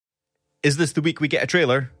Is this the week we get a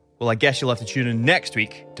trailer? Well, I guess you'll have to tune in next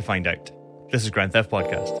week to find out. This is Grand Theft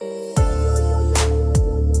Podcast.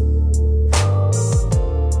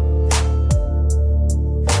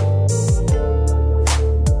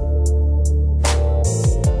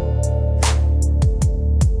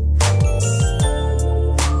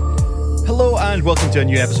 Hello and welcome to a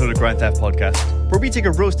new episode of Grand Theft Podcast, where we take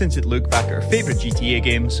a rose-tinted look back at our favourite GTA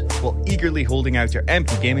games while eagerly holding out our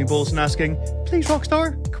empty gaming bowls and asking, please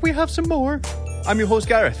Rockstar, can we have some more? I'm your host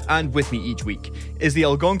Gareth, and with me each week is the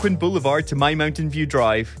Algonquin Boulevard to my Mountain View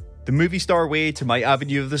Drive, the Movie Star Way to my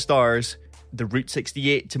Avenue of the Stars, the Route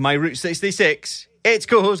 68 to my Route 66. It's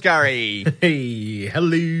co-host Gary. Hey,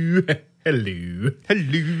 hello.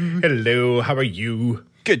 How are you?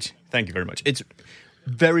 Good, thank you very much. It's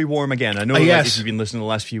very warm again. I know Yes. if you've been listening the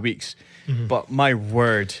last few weeks, but my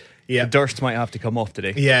word, Yeah. the Durst might have to come off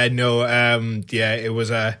today. Yeah, no, it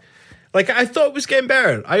was I thought it was getting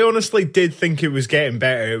better. I honestly did think it was getting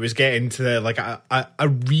better. It was getting to a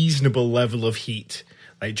reasonable level of heat.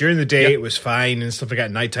 Like during the day, It was fine and stuff like that.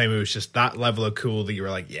 At nighttime, it was just that level of cool that you were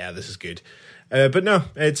like, yeah, this is good. But no,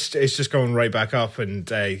 it's just going right back up. And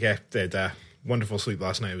did wonderful sleep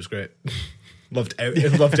last night. It was great. Loved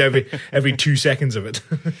every 2 seconds of it.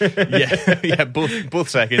 yeah, both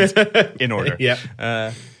seconds in order.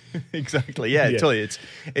 Yeah, exactly. Yeah, totally.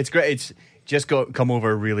 It's great. It's just come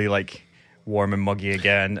over really like warm and muggy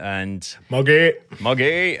again, and muggy.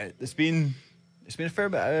 It's been a fair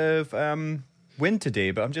bit of wind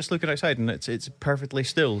today, but I'm just looking outside and it's perfectly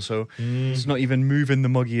still, so it's not even moving the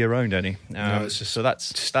muggy around any. No, it's just so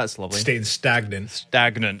that's lovely. Staying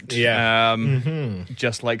stagnant. Yeah.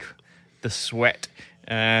 Just like the sweat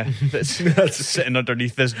that's sitting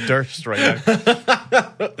underneath this Durst right now.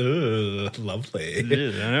 Lovely.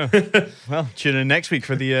 I know. Well, tune in next week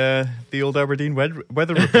for the old Aberdeen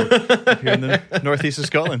weather report here in the northeast of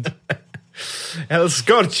Scotland. El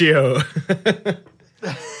Scorchio.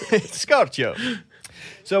 Scorchio.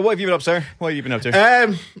 So what have you been up, sir? What have you been up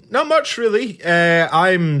to? Not much really.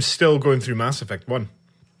 I'm still going through Mass Effect 1.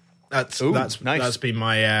 That's nice. That's been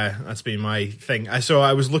my thing. So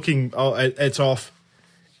I was looking. Oh, it's off.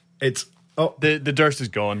 It's the Durst is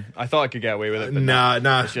gone. I thought I could get away with it. But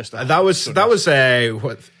nah. It's just that was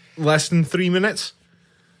what, less than 3 minutes.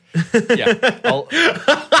 Yeah,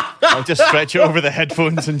 I'll just stretch it over the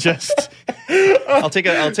headphones and just. I'll take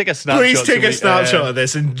a snapshot. Please take a snapshot of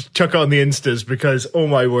this and chuck it on the Instas because oh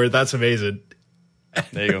my word, that's amazing.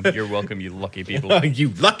 There you go. You're welcome, you lucky people. You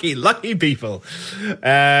lucky people.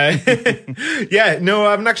 Yeah, no,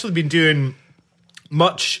 I haven't actually been doing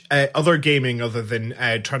much other gaming other than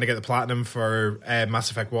trying to get the platinum for Mass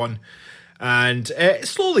Effect 1. And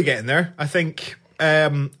slowly getting there. I think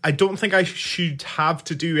I don't think I should have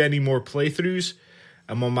to do any more playthroughs.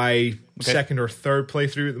 I'm on my second or third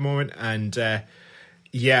playthrough at the moment. And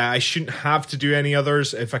I shouldn't have to do any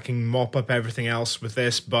others if I can mop up everything else with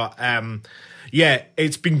this. But yeah,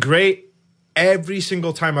 it's been great. Every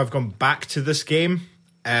single time I've gone back to this game,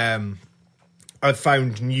 I've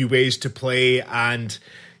found new ways to play and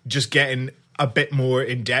just getting a bit more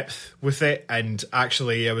in depth with it. And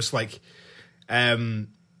actually, I was like,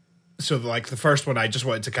 so like the first one, I just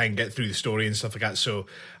wanted to kind of get through the story and stuff like that. So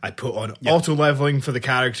I put on auto leveling for the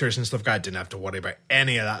characters and stuff like that. I didn't have to worry about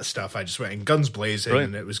any of that stuff. I just went in guns blazing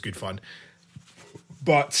and it was good fun.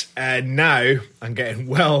 But now I'm getting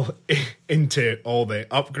well into all the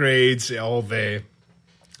upgrades, all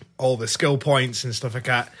the skill points and stuff like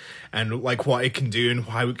that, and like what it can do and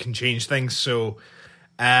how it can change things. So,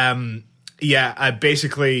 I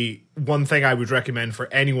basically one thing I would recommend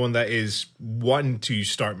for anyone that is wanting to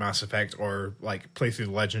start Mass Effect or like play through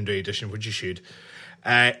the Legendary Edition, which you should,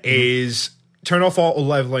 is turn off auto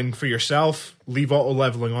leveling for yourself, leave auto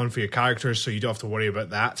leveling on for your characters, so you don't have to worry about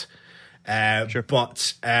that. Sure.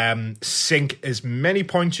 But sink as many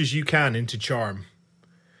points as you can into Charm.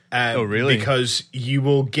 Oh, really? Because you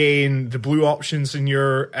will gain the blue options in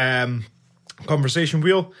your conversation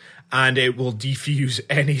wheel, and it will defuse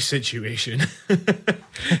any situation.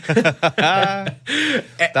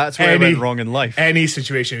 That's where I went wrong in life. Any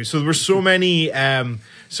situation. So there were so many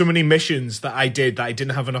missions that I did that I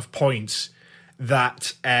didn't have enough points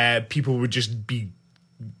that people would just be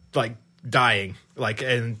like dying, like,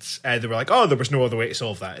 and they were like, "Oh, there was no other way to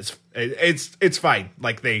solve that. It's fine."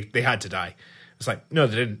 Like they had to die. It's like, no,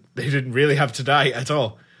 they didn't. They didn't really have to die at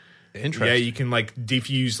all. Interesting. Yeah, you can like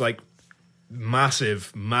defuse like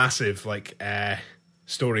massive like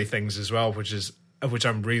story things as well, which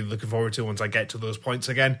I'm really looking forward to once I get to those points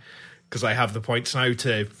again, because I have the points now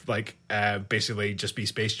to like basically just be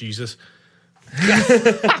Space Jesus.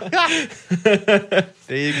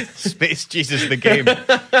 Big Space Jesus the game.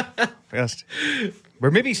 Just,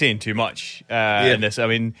 we're maybe saying too much in this. I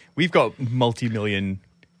mean, we've got multi-million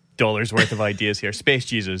dollars worth of ideas here. Space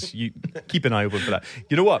Jesus, you keep an eye open for that.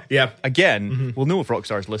 You know what? Yeah. Again, we'll know if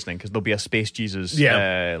Rockstar's listening because there'll be a Space Jesus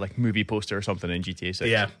like movie poster or something in GTA 6.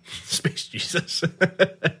 Yeah, Space Jesus.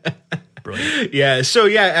 Brilliant. Yeah. So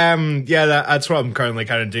that's what I'm currently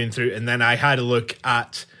kind of doing through. And then I had a look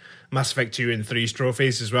at Mass Effect 2 and 3's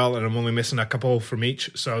trophies as well, and I'm only missing a couple from each.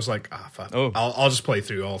 So I was like, fuck. Oh. I'll just play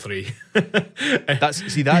through all 3.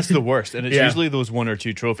 That's the worst, and it's usually those 1 or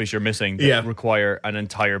 2 trophies you're missing that require an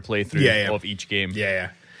entire playthrough of each game.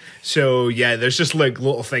 Yeah. So there's just like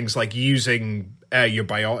little things like using your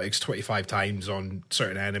biotics 25 times on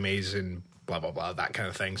certain enemies and blah blah blah, that kind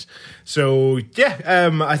of things. So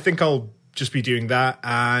I think I'll just be doing that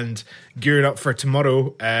and gearing up for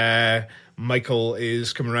tomorrow. Michael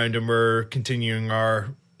is coming around and we're continuing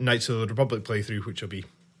our Knights of the Republic playthrough, which will be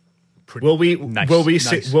pretty... Will we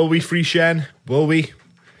free Shen? Will we?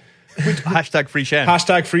 Hashtag free Shen.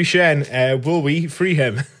 Hashtag free Shen. Will we free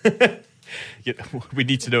him? Yeah, we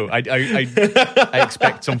need to know. I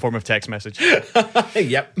expect some form of text message.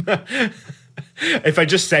 Yep. If I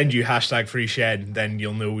just send you hashtag free Shen, then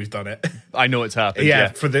you'll know we've done it. I know it's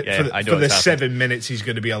happened. For the 7 minutes he's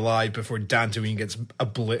going to be alive before Dantooine gets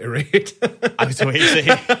obliterated. I was waiting to say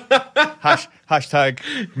hashtag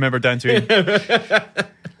remember Dantooine.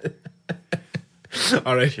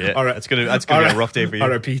 All right. Shit. All right. That's gonna be a rough day for you.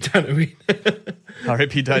 R.I.P. Dantooine.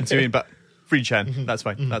 R.I.P. Dantooine, but free Shen. That's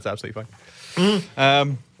fine. That's absolutely fine.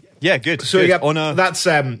 Good. So good.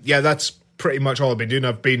 That's pretty much all I've been doing.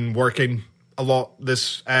 I've been working a lot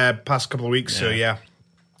this past couple of weeks, so it's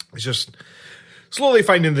just slowly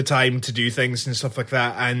finding the time to do things and stuff like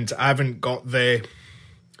that. And I haven't got the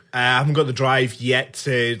drive yet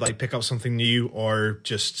to like pick up something new or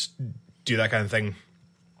just do that kind of thing.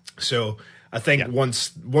 So I think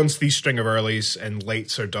once these string of earlies and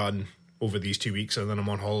lates are done over these 2 weeks, and then I'm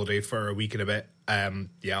on holiday for a week and a bit, I'll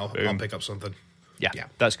pick up something. Yeah,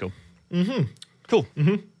 that's cool. Cool.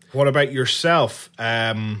 What about yourself?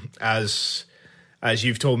 As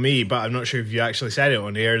you've told me, but I'm not sure if you actually said it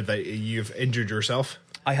on air that you've injured yourself.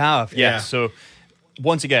 I have, yeah. So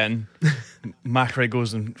once again, Macrae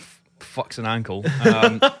goes and fucks an ankle.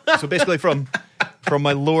 So basically, from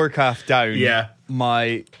my lower calf down,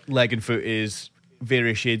 my leg and foot is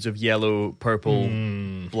various shades of yellow, purple,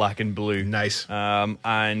 black, and blue. Nice,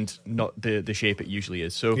 and not the shape it usually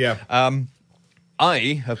is. So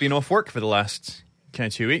I have been off work for the last kind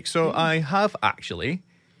of 2 weeks, so I have actually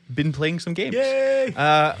been playing some games. Yay!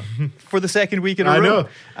 For the second week in a row. I know.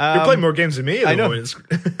 You're playing more games than me at the moment.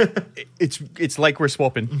 It's like we're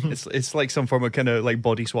swapping. It's like some form of kind of like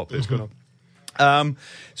body swap that's going on.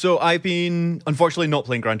 So I've been unfortunately not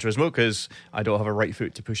playing Gran Turismo because I don't have a right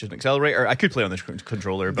foot to push an accelerator. I could play on this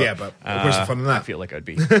controller, but where's the fun in that? I feel like I'd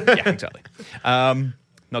be exactly. Not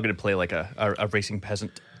going to play like a racing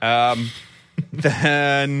peasant. Then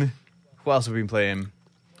what else have we been playing?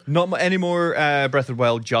 Not any more Breath of the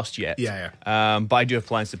Wild just yet. But I do have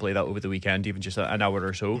plans to play that over the weekend, even just an hour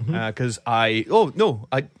or so. Because I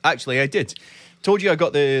did. Told you I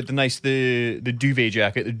got the duvet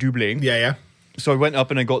jacket, the double. So I went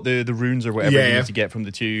up and I got the runes or whatever you need to get from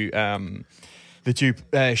the two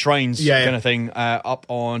shrines kind of thing up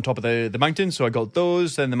on top of the mountain. So I got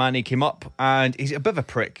those. Then the man, he came up and he's a bit of a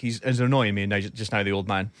prick. He's annoying me just now, the old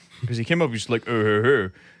man, because he came up and was like,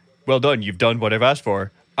 well done, you've done what I've asked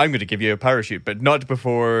for. I'm going to give you a parachute, but not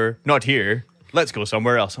here. Let's go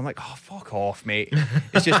somewhere else. I'm like, oh, fuck off, mate.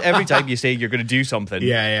 It's just every time you say you're going to do something,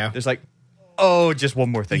 there's like, oh, just one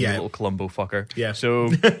more thing, you little Columbo fucker. So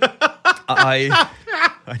I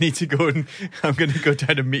need to go and I'm going to go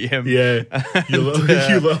down and meet him. You little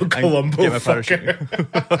Columbo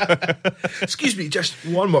fucker. Excuse me, just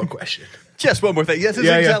one more question. Just one more thing. Yes, that's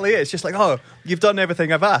exactly it. It's just like, oh, you've done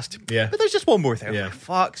everything I've asked. But there's just one more thing. For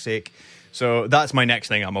fuck's sake. So that's my next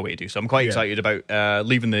thing I'm away to. So I'm quite excited about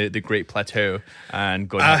leaving the Great Plateau and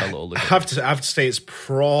going to have a little look. I have to say it's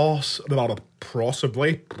possibly.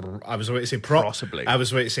 I was going to say possibly. I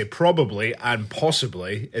was going to say probably and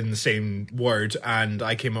possibly in the same word, and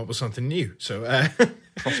I came up with something new. So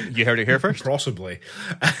you heard it here first. Possibly.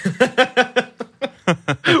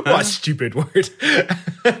 What a stupid word. It's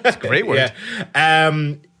a great word.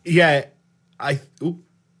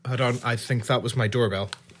 Hold on. I think that was my doorbell.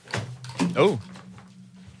 Oh,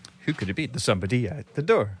 who could it be? There's somebody at the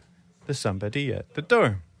door. There's somebody at the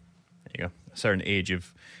door. There you go. A certain age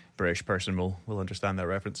of British person will understand that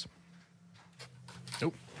reference.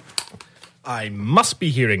 Oh, I must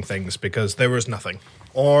be hearing things because there was nothing.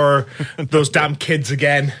 or those damn kids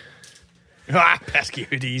again. Pesky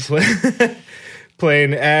hoodies.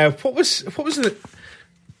 Playing what was it?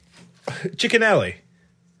 Chickenelli.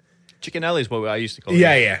 Chickenelli is what I used to call it.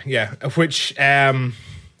 Yeah. Of which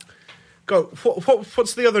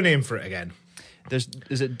what's the other name for it again?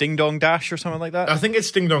 Is it Ding Dong Dash or something like that? I think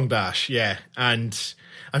it's Ding Dong Dash, yeah. And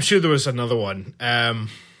I'm sure there was another one.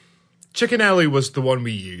 Chickenelli was the one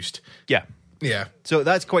we used. Yeah. Yeah. So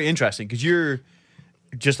that's quite interesting because you're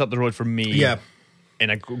just up the road from me. Yeah. In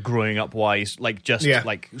a growing up wise, like just Yeah.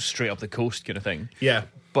 like straight up the coast kind of thing. Yeah.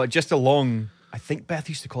 But just along, I think Beth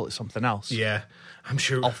used to call it something else. Yeah. I'm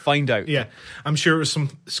sure. I'll find out. Yeah. I'm sure it's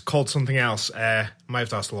called something else. Might have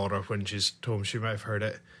to ask Laura when she's home. She might have heard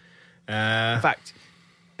it. In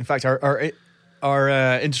fact,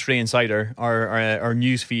 our industry insider, our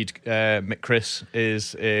news feed, Chris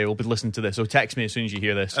will be listening to this. So text me as soon as you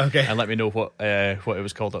hear this, okay, and let me know what it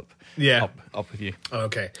was called up. Yeah, up with you.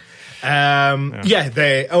 Okay.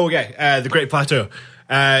 The Great Plateau.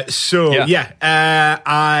 I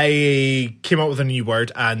came up with a new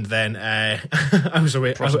word, and then I was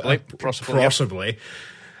away. Possibly.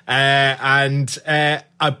 And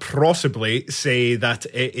I possibly say that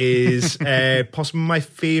it is possibly my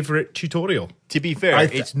favourite tutorial. To be fair,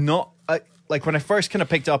 it's not like when I first kind of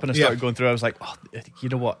picked it up and I started going through, I was like, oh, you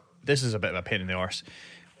know what? This is a bit of a pain in the arse.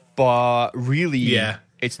 But really,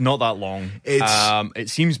 it's not that long. It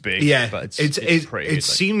seems big, but it's pretty good. It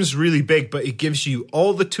seems really big, but it gives you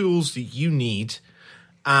all the tools that you need,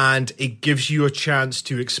 and it gives you a chance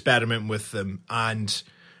to experiment with them. And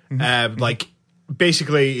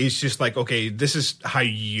basically, it's just like, okay, this is how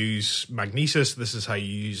you use magnesis. This is how you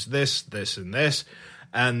use this, and this,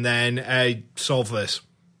 and then solve this.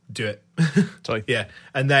 Do it. Sorry. Yeah,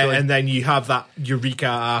 and then you have that eureka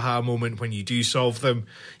aha moment when you do solve them.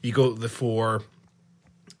 You go to the four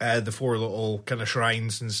little kind of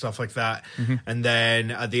shrines and stuff like that, and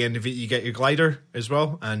then at the end of it, you get your glider as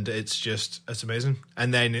well, and it's amazing.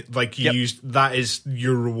 And then that is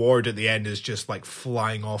your reward at the end, is just like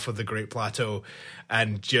flying off of the Great Plateau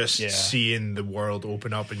and just seeing the world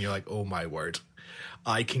open up, and you're like, oh my word,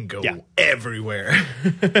 I can go everywhere.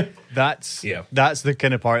 That's the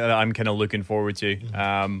kind of part that I'm kind of looking forward to.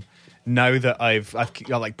 Now that I've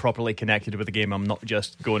got like properly connected with the game, I'm not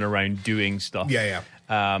just going around doing stuff.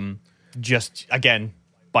 Just again,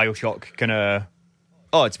 BioShock kind of.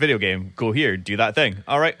 Oh, it's a video game. Go here, do that thing.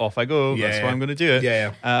 All right, off I go. That's why I'm going to do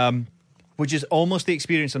it. Which is almost the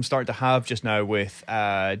experience I'm starting to have just now with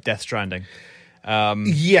Death Stranding.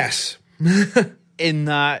 Yes. In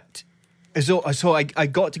that. So I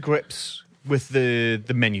got to grips with the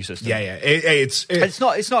menu system. It's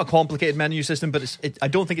not a complicated menu system, but I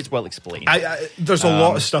don't think it's well explained. There's a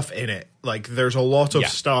lot of stuff in it. Like there's a lot of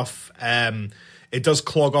stuff. It does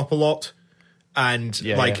clog up a lot, and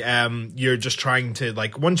you're just trying to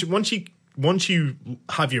like once you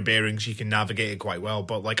have your bearings, you can navigate it quite well.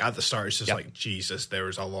 But like at the start, it's just like Jesus,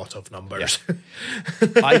 there's a lot of numbers.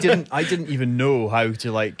 I didn't even know how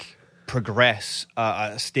to like progress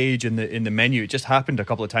a stage in the menu. It just happened a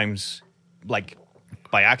couple of times, like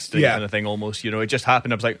by accident kind of thing almost. You know, it just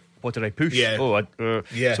happened. I was like, what did I push? So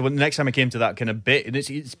when the next time I came to that kind of bit, and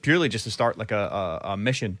it's purely just to start like a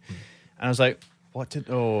mission, and I was like, how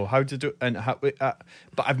to do, and how, but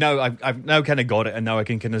I've now kind of got it, and now I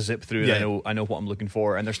can kind of zip through and I know what I'm looking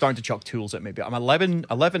for, and they're starting to chuck tools at me. But I'm 11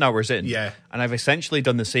 hours in, and I've essentially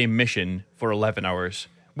done the same mission for 11 hours.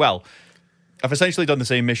 Well, I've essentially done the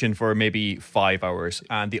same mission for maybe 5 hours,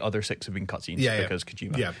 and the other 6 have been cutscenes because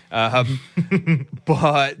Kojima.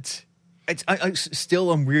 But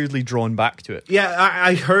I'm weirdly drawn back to it. Yeah,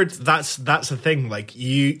 I heard that's the thing. Like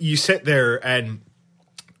you sit there, and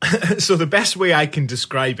so the best way I can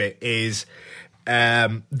describe it is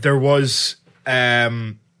there was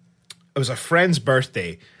it was a friend's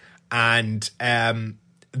birthday, and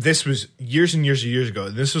this was years and years and years ago.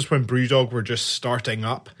 This was when Brewdog were just starting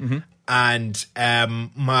up. And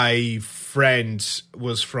my friend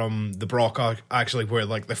was from the Brock, actually, where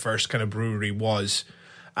like the first kind of brewery was,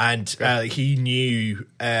 and he knew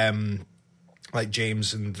like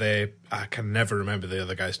James and I can never remember the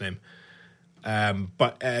other guy's name,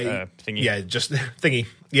 Thingy. just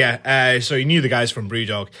Thingy, so he knew the guys from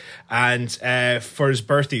Brewdog, and for his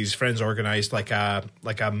birthday, his friends organised like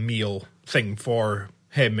a meal thing for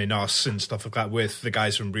him and us and stuff like that with the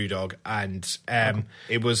guys from Brewdog, and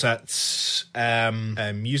it was at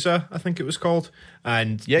Musa, I think it was called,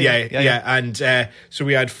 and and so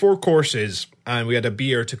we had 4 courses, and we had a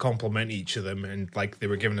beer to complement each of them, and like they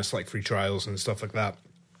were giving us like free trials and stuff like that,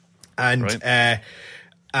 and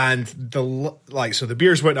And so the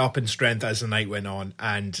beers went up in strength as the night went on,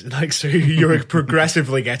 and like so you were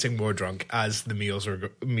progressively getting more drunk as the meals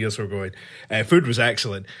were going. Food was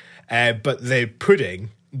excellent, but the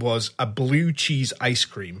pudding was a blue cheese ice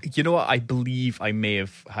cream. You know what? I believe I may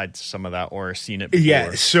have had some of that or seen it before.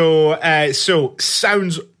 Yeah. So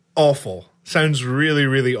sounds awful. Sounds really,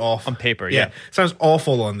 really awful on paper. Yeah, sounds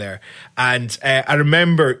awful on there. And I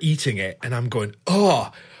remember eating it, and I'm going,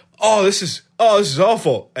 this is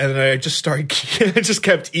awful, and I just I just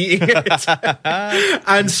kept eating it,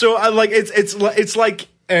 and so I like it's like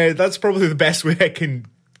that's probably the best way I can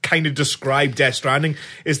kind of describe Death Stranding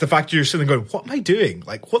is the fact you're sitting there going, what am I doing?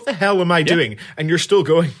 Like, what the hell am I doing? And you're still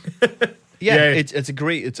going.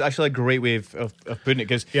 It's actually a great way of putting it,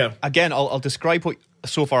 because again, I'll describe what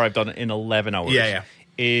so far I've done it in 11 hours.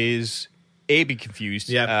 Is A, be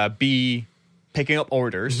confused, B, picking up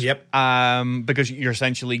orders, because you're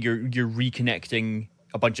essentially you're reconnecting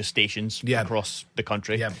a bunch of stations across the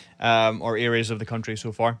country, or areas of the country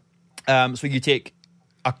so far. So you take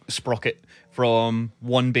a sprocket from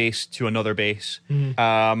one base to another base.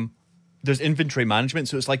 There's inventory management,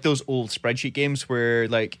 so it's like those old spreadsheet games where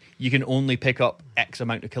like you can only pick up X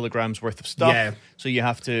amount of kilograms worth of stuff. So you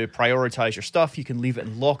have to prioritize your stuff. You can leave it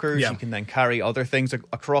in lockers. You can then carry other things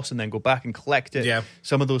across and then go back and collect it.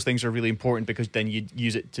 Some of those things are really important because then you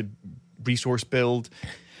use it to resource build.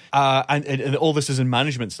 And all this is in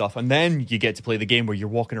management stuff, and then you get to play the game where you're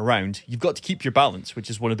walking around. You've got to keep your balance, which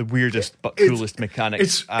is one of the weirdest but coolest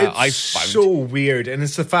mechanics I've found. So weird, and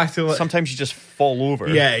it's the fact that sometimes you just fall over.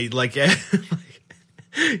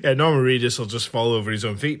 Norman Reedus will just fall over his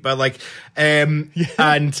own feet, but like, and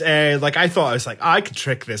like I thought I was like, I could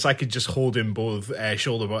trick this. I could just hold in both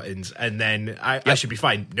shoulder buttons, and then I should be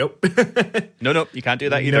fine. Nope. No, you can't do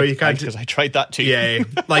that either. No, you can't, because I tried that too.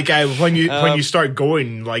 Like when you start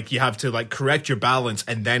going, like you have to like correct your balance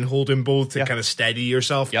and then hold in both to kind of steady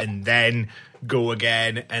yourself, and then go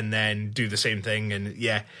again, and then do the same thing, and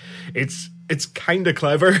it's kind of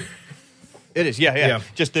clever. It is, yeah.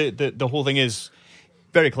 Just the whole thing is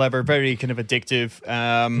very clever, very kind of addictive.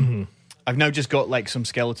 I've now just got like some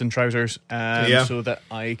skeleton trousers so that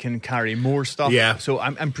I can carry more stuff. So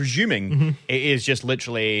I'm presuming it is just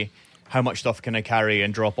literally how much stuff can I carry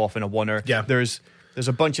and drop off in a oneer. There's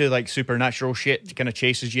a bunch of like supernatural shit that kind of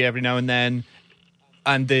chases you every now and then.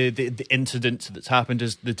 And the incident that's happened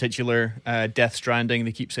is the titular Death Stranding.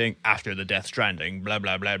 They keep saying after the Death Stranding, blah,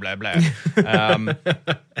 blah, blah, blah, blah.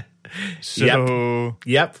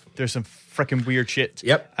 There's some freaking weird shit.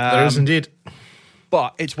 There is indeed.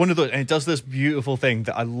 But it's one of those, and it does this beautiful thing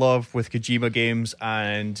that I love with Kojima games,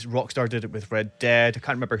 and Rockstar did it with Red Dead. I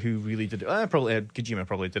can't remember who really did it. Kojima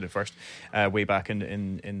probably did it first, way back in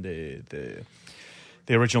the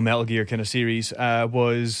original Metal Gear kind of series.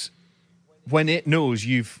 Was when it knows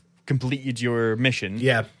you've completed your mission.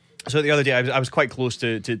 So the other day, I was quite close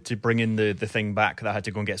to bringing the thing back. That I had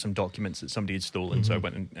to go and get some documents that somebody had stolen, so I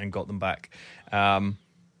went and got them back.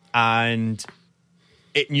 And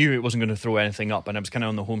it knew it wasn't going to throw anything up, and I was kind of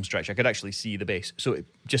on the home stretch. I could actually see the base, so it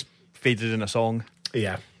just faded in a song.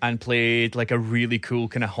 And played like a really cool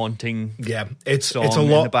kind of haunting song it's a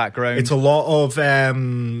lot in the background. It's a lot of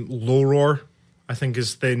Low Roar, I think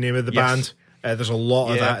is the name of the band. There's a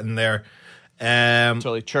lot of that in there.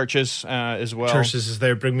 Totally. Churches as well. Churches is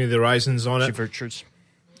there. Bring Me the Horizons on it. Churches.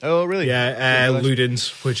 Oh, really? Yeah.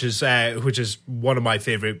 Ludens, which is one of my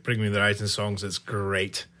favorite Bring Me the Horizons songs. It's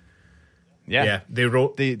great. Yeah. They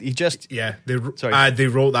wrote. They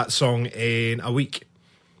wrote that song in a week,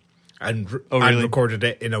 and recorded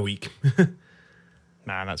it in a week.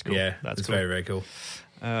 Man, that's cool. Yeah, that's cool. Very, very cool.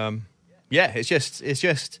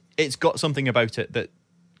 It's got something about it that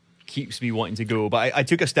keeps me wanting to go, but I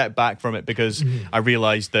took a step back from it because I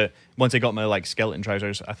realized that once I got my like skeleton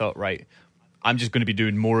trousers, I thought, right, I'm just going to be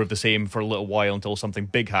doing more of the same for a little while until something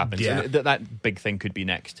big happens. And that big thing could be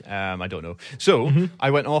next. I don't know. So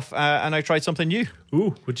I went off and I tried something new.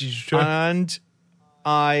 Ooh, what did you try? And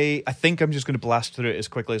I think I'm just going to blast through it as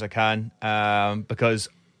quickly as I can because,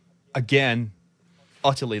 again,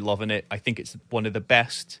 utterly loving it. I think it's one of the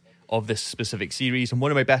best of this specific series and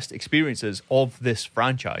one of my best experiences of this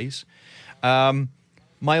franchise.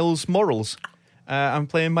 Miles Morales. I'm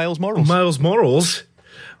playing Miles Morales. Miles Morales?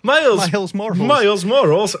 Miles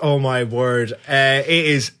Morales. Oh my word. It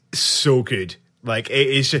is so good. Like it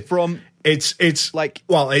is just it's like,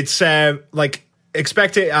 well, it's like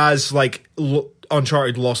expect it as like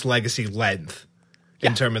Uncharted Lost Legacy length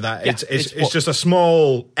in terms of that. It's just a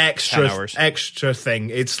small extra thing.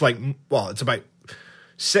 It's like, well, it's about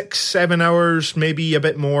 6-7 hours, maybe a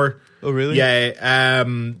bit more. Oh, really? Yeah,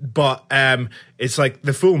 but it's like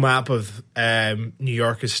the full map of New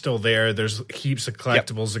York is still there. There's heaps of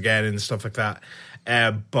collectibles again and stuff like that.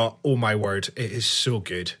 But oh my word, it is so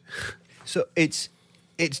good. So it's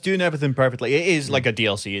doing everything perfectly. It is like a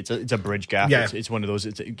DLC. It's a bridge gap. Yeah. It's one of those.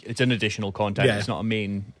 It's an additional content. Yeah. It's not a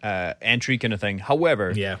main entry kind of thing.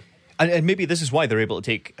 However, Yeah. and maybe this is why they're able to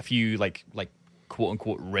take a few like quote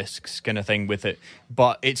unquote risks kind of thing with it.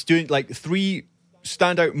 But it's doing like 3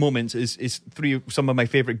 standout moments is 3 of some of my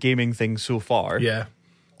favorite gaming things so far. Yeah.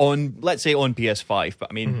 On, let's say, on PS5, but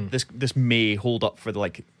I mean this may hold up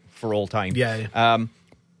for all time. Yeah.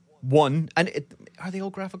 One, and are they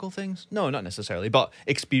all graphical things? No, not necessarily, but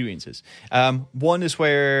experiences. One is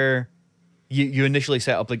where you initially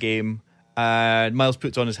set up the game, and Miles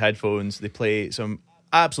puts on his headphones, they play some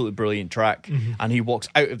absolutely brilliant track, and he walks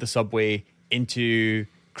out of the subway into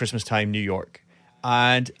Christmas time New York.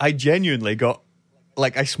 And I genuinely got,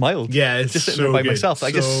 like, I smiled. Yeah, it's just sitting so there by good. myself.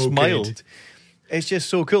 I just So smiled. good. It's just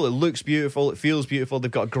so cool. It looks beautiful. It feels beautiful.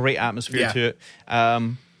 They've got a great atmosphere to it.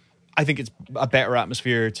 I think it's a better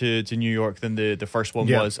atmosphere to New York than the first one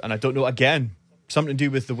was. And I don't know, again, something to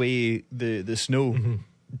do with the way the snow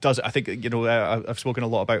does it. I think, I've spoken a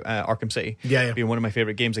lot about Arkham City being one of my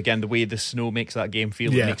favorite games. Again, the way the snow makes that game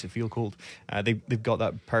feel, it makes it feel cold. They've got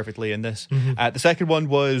that perfectly in this. The second one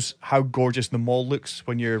was how gorgeous the mall looks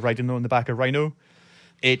when you're riding on the back of Rhino.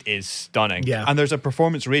 It is stunning. Yeah. And there's a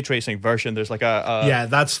performance ray tracing version. There's like a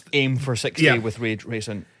that's aim for 60 with ray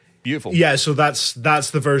tracing. Beautiful. Yeah, so that's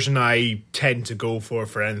the version I tend to go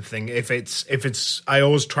for anything. If it's I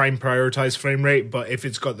always try and prioritize frame rate, but if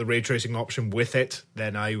it's got the ray tracing option with it,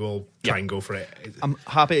 then I will try and go for it. I'm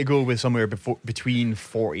happy to go with somewhere between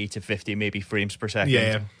 40 to 50 maybe frames per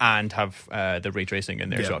second, and have the ray tracing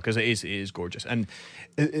in there as well, because it is gorgeous. And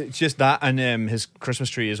it's just that, and his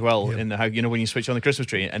Christmas tree as well, in how when you switch on the Christmas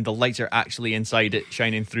tree and the lights are actually inside it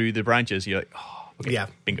shining through the branches, you're like, oh, okay,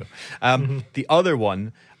 bingo. The other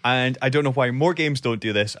one, and I don't know why more games don't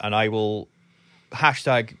do this, and I will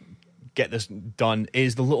hashtag get this done,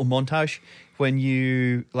 is the little montage when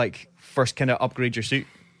you first kind of upgrade your suit.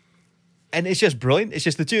 And it's just brilliant. It's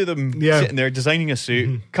just the two of them sitting there designing a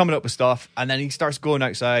suit, coming up with stuff, and then he starts going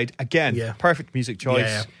outside. Again, perfect music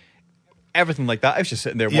choice. Everything like that. I was just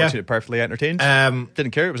sitting there watching it, perfectly entertained.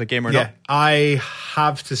 Didn't care if it was a game or not. I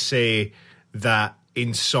have to say that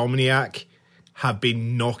Insomniac have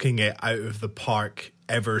been knocking it out of the park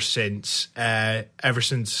ever since Ratchet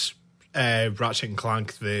and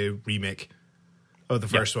Clank, the remake of the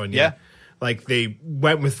first one. Like, they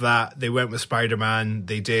went with that. They went with Spider-Man.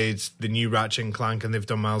 They did the new Ratchet and Clank, and they've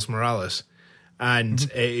done Miles Morales. And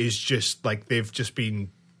it is just like they've just been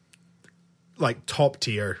like top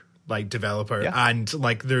tier developer, and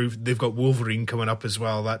like they've got Wolverine coming up as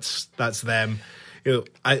well. That's them. So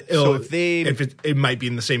if it might be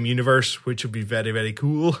in the same universe, which would be very, very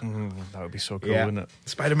cool. That would be so cool, wouldn't it?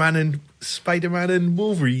 Spider-Man and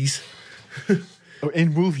Wolverines.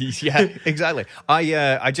 In movies, exactly.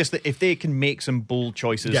 I just, if they can make some bold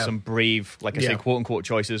choices, some brave, like I say, quote unquote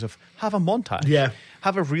choices of have a montage,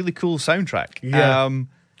 have a really cool soundtrack,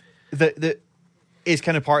 that is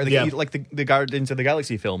kind of part of the like the Guardians of the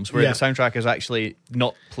Galaxy films, where the soundtrack is actually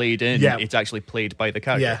not played in; it's actually played by the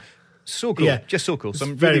character. So cool, just so cool.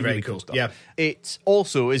 Some very, really, very really cool cool stuff. It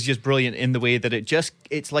also is just brilliant in the way that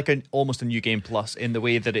it's like almost a new game plus, in the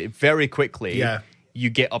way that it very quickly you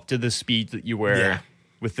get up to the speed that you were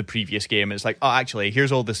with the previous game. It's like, oh, actually,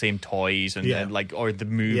 here's all the same toys and or the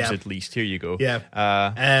moves at least. Here you go.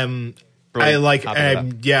 I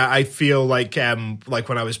feel like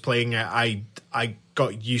when I was playing it, I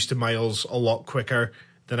got used to Miles a lot quicker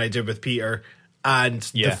than I did with Peter, and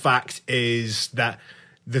the fact is that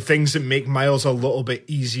the things that make Miles a little bit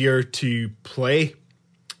easier to play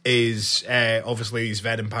is obviously his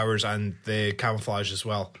Venom powers and the camouflage as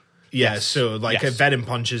well. So Venom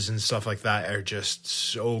punches and stuff like that are just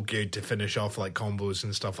so good to finish off like combos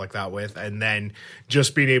and stuff like that with. And then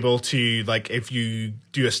just being able to, like, if you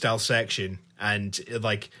do a stealth section and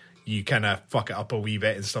like you kind of fuck it up a wee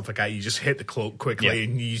bit and stuff like that, you just hit the cloak quickly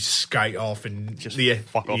and you skite off and just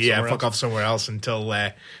fuck off somewhere else until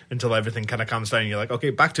everything kind of calms down and you're like,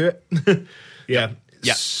 okay, back to it.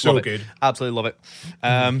 So good. Absolutely love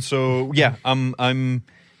it. So yeah, I'm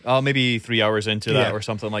maybe 3 hours into that or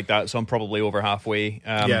something like that, so I'm probably over halfway.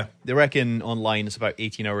 They reckon online it's about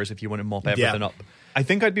 18 hours if you want to mop everything up. I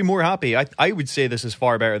think I'd be more happy. I would say this is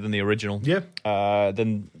far better than the original.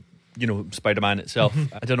 Than Spider-Man itself.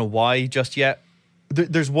 I don't know why just yet.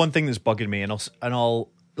 There's one thing that's bugging me, and I'll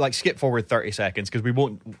like skip forward 30 seconds because we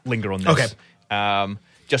won't linger on this.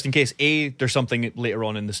 just in case, there's something later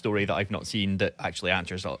on in the story that I've not seen that actually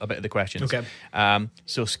answers a bit of the questions. Okay.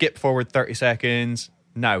 So skip forward 30 seconds.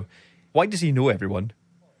 Now, why does he know everyone?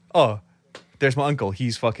 Oh, there's my uncle.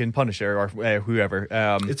 He's fucking Punisher or whoever.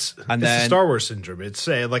 It's the Star Wars syndrome. It's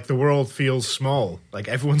like the world feels small. Like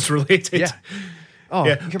everyone's related. Yeah. Oh,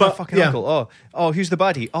 yeah, you're my fucking uncle. Oh, who's the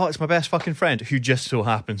baddie? Oh, it's my best fucking friend who just so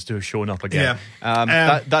happens to have shown up again.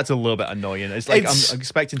 Yeah. That's a little bit annoying. It's like I'm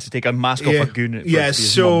expecting to take a mask off a goon. Yeah.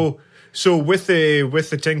 So with the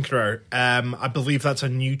Tinkerer, I believe that's a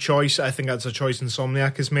new choice. I think that's a choice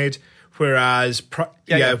Insomniac has made. Whereas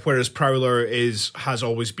Prowler has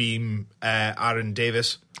always been Aaron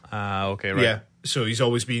Davis. Okay, right. Yeah. So he's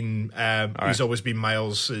always been always been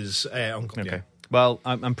Miles's uncle. Okay. Yeah. Well,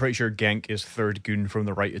 I'm pretty sure Genk is third goon from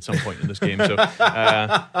the right at some point in this game, so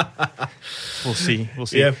we'll see.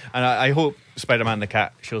 Yeah. And I hope Spider-Man the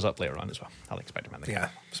Cat shows up later on as well. I like Spider-Man the Cat. Yeah,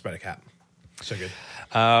 Spider-Cat. So good.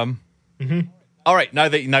 All right, now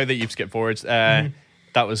that you've skipped forwards, that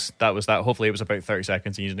was that. Hopefully it was about 30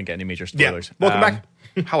 seconds and you didn't get any major spoilers. Yeah. Welcome back.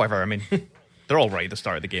 However, I mean, they're all right at the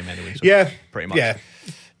start of the game anyway. So yeah. Pretty much. Yeah.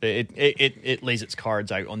 It lays its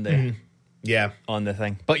cards out on the... Yeah, on the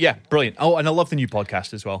thing, but yeah, brilliant. Oh, and I love the new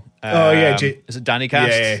podcast as well. Is it Danny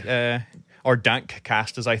Cast? Yeah. Or Dank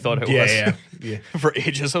Cast, as I thought it was. Yeah. For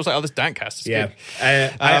ages, I was like, "Oh, this Dank Cast is good."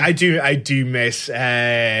 I do miss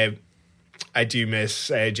J.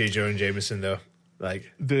 Jonah Jameson though.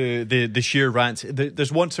 Like the sheer rant.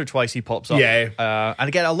 There's once or twice he pops up. Yeah. And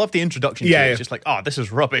again, I love the introduction to it. It's just like, oh, this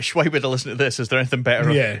is rubbish. Why would I listen to this? Is there anything better?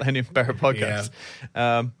 Any better podcasts?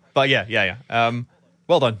 Yeah. But yeah.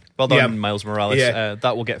 Well done, Miles Morales.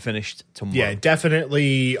 That will get finished tomorrow. Yeah,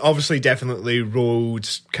 definitely rode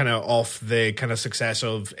kind of off the kind of success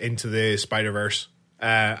of Into the Spider-Verse,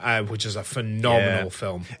 which is a phenomenal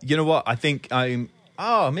film. You know what? I think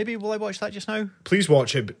maybe will I watch that just now? Please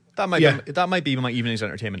watch it. That might be my evening's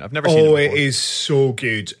entertainment. I've never seen it before. It is so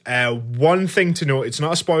good. One thing to note, it's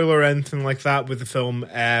not a spoiler or anything like that with the film.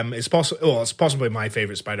 It's possibly my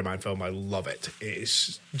favourite Spider-Man film. I love it.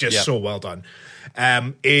 It's just so well done.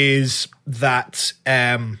 Is that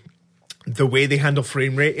the way they handle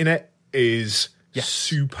frame rate in it is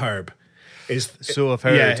superb. So I've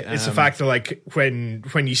heard. Yeah, it's the fact that like when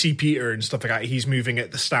you see Peter and stuff like that, he's moving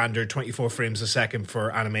at the standard 24 frames a second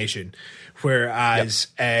for animation, whereas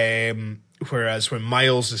when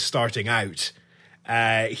Miles is starting out,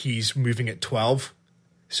 he's moving at 12.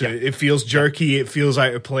 So it feels jerky, it feels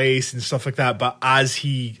out of place and stuff like that. But as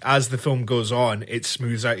the film goes on, it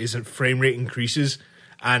smooths out. His frame rate increases,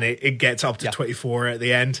 and it gets up to 24 at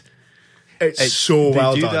the end. It's so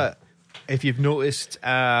well done. That, if you've noticed,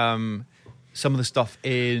 some of the stuff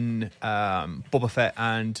in Boba Fett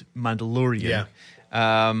and Mandalorian,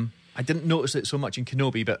 I didn't notice it so much in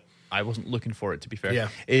Kenobi, but I wasn't looking for it, to be fair. Yeah.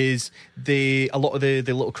 Is a lot of the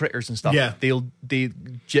little critters and stuff? Yeah. They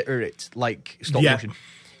jitter it like stop motion.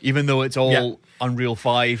 Even though it's all Unreal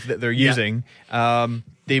 5 that they're using,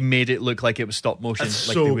 they made it look like it was stop motion. That's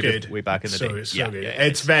like so they would good. Have way back in the day. So good.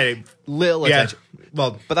 It's very little attention.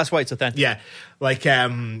 Well, but that's why it's authentic. Yeah. Like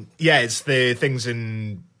it's the things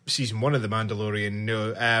in season 1 of The Mandalorian,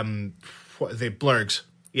 the blurgs.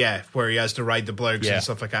 Yeah, where he has to ride the blurgs and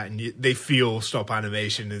stuff like that, and they feel stop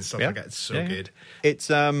animation and stuff like that. It's so good. It's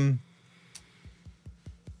there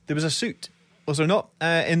was a suit, was there not,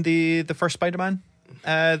 in the first Spider-Man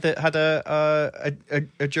that had a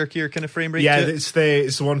jerkier kind of frame rate? Yeah, to it? it's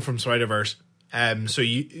the one from Spider-Verse. So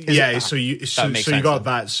you got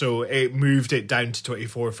that. So it moved it down to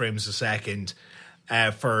 24 frames a second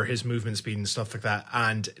for his movement speed and stuff like that.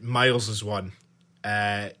 And Miles's one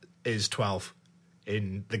is 12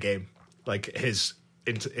 in the game. Like his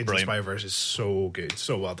Into Spider-Verse is so good,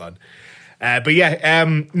 so well done. But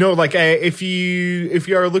if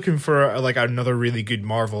you are looking for like another really good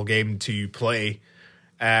Marvel game to play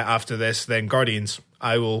after this, then Guardians.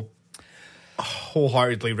 I will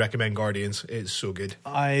wholeheartely recommend Guardians. It's so good.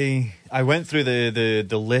 I went through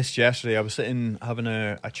the list yesterday. I was sitting having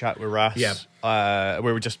a chat with Ras. Yeah.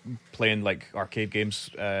 We were just playing like arcade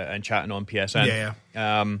games and chatting on PSN. Yeah.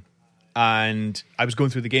 And I was going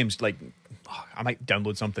through the games like I might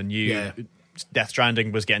download something new. Yeah. Death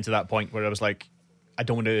Stranding was getting to that point where I was like, I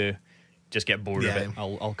don't want to just get bored of it.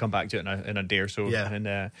 I'll come back to it in a day or so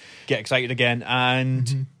and get excited again.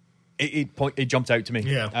 And it jumped out to me.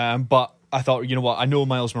 Yeah. But I thought, you know what? I know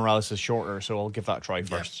Miles Morales is shorter, so I'll give that a try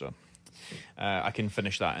first. So I can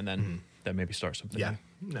finish that and then maybe start something. Yeah.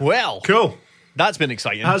 New. Well, cool. That's been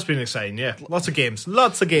exciting. It has been exciting. Yeah. Lots of games.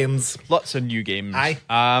 Lots of new games.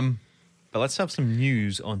 Aye. But let's have some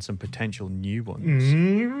news on some potential new ones.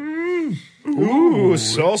 Ooh,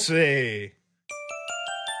 saucy.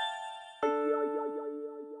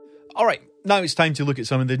 All right, now it's time to look at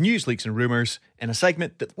some of the news, leaks, and rumours in a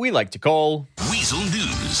segment that we like to call Weasel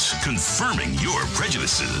News, confirming your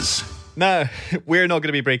prejudices. Now, we're not going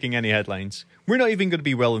to be breaking any headlines. We're not even going to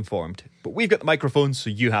be well informed, but we've got the microphones, so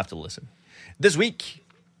you have to listen. This week,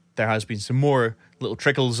 there has been some more little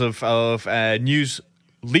trickles of news,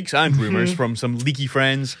 leaks, and rumours from some leaky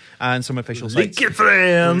friends and some official sites. Leaky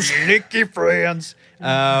friends. Leaky friends.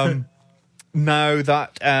 Now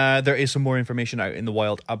that there is some more information out in the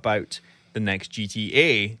wild about the next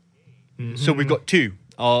GTA. So we've got two.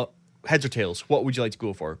 Heads or tails? What would you like to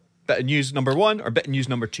go for? Bit of news number 1 or bit of news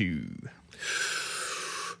number 2?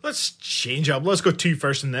 Let's change up. Let's go 2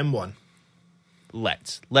 first and then 1.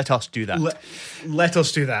 Let us do that. Let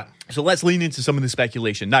us do that. So let's lean into some of the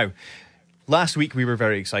speculation. Now, last week we were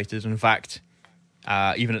very excited. In fact,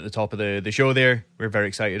 even at the top of the show there, we were very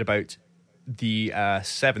excited about the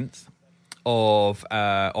 7th of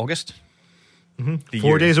August.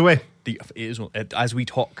 4 days away. As we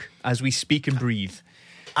talk, as we speak and breathe.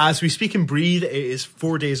 As we speak and breathe, it is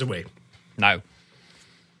 4 days away. Now,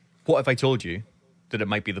 what if I told you that it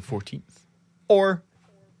might be the 14th or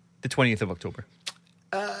the 20th of October?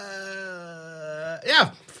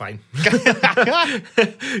 Yeah, fine.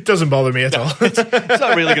 Doesn't bother me at all. It's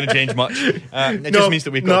not really going to change much. It just means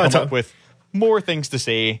that we've got to come up with more things to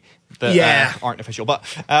say that aren't official. But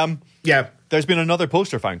there's been another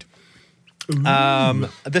poster found.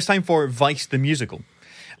 This time for Vice the Musical.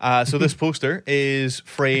 So this poster is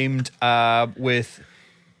framed with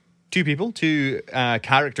two people, two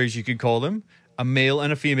characters you could call them, a male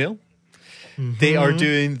and a female. They are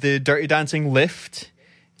doing the Dirty Dancing lift,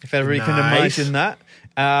 if ever you can imagine that,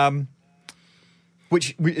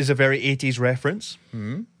 which is a very 80s reference.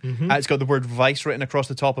 It's got the word Vice written across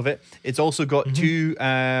the top of it. It's also got two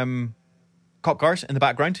cop cars in the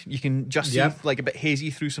background. You can just see, like a bit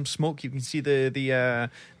hazy through some smoke. You can see the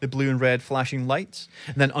blue and red flashing lights.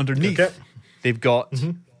 And then underneath, they've got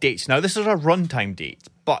dates. Now, this is a runtime date,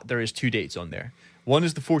 but there is 2 dates on there. One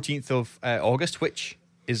is the 14th of August, which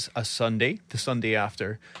is a Sunday, the Sunday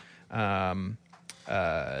after the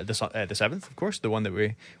 7th, of course, the one that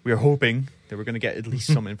we are hoping that we're going to get at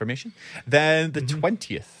least some information. Then the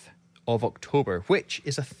 20th of October, which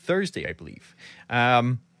is a Thursday, I believe.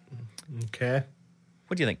 Okay.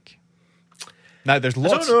 What do you think? Now, there's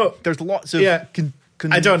lots of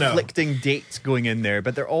conflicting dates going in there,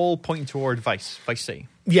 but they're all pointing toward Vice City.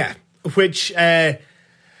 Yeah, which...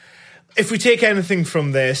 if we take anything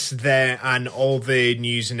from this and all the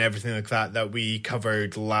news and everything like that we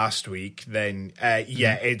covered last week, then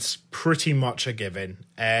it's pretty much a given.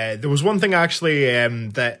 There was one thing actually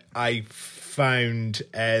that I found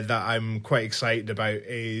that I'm quite excited about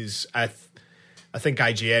is I think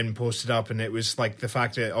IGN posted up, and it was like the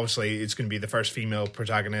fact that obviously it's going to be the first female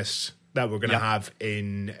protagonist that we're going to have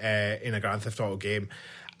in a Grand Theft Auto game,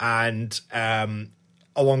 and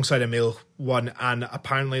alongside a male one, and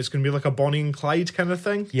apparently it's going to be like a Bonnie and Clyde kind of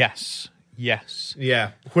thing. Yes.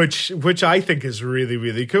 Yeah, which I think is really,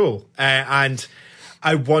 really cool. And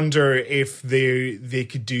I wonder if they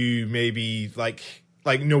could do maybe like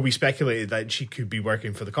we speculated that she could be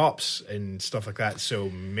working for the cops and stuff like that. So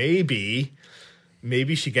maybe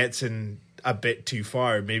she gets in a bit too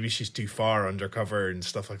far. Maybe she's too far undercover and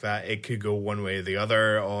stuff like that. It could go one way or the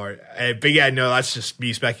other. But yeah, no, that's just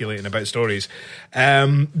me speculating about stories.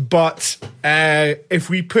 But if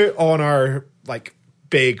we put on our like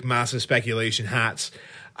big, massive speculation hats.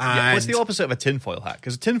 What's the opposite of a tinfoil hat?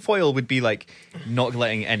 Because a tinfoil would be like not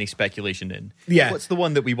letting any speculation in. Yeah. What's the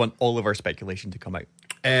one that we want all of our speculation to come out?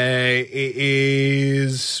 It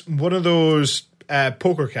is one of those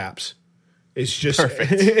poker caps. It's just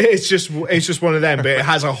perfect. It's just one of them, but it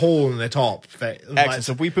has a hole in the top. Excellent.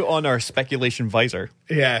 So if we put on our speculation visor.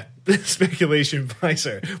 Yeah, speculation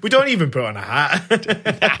visor. We don't even put on a hat.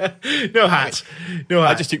 No hats. No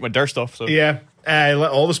hats. I just took my Durst off. So yeah,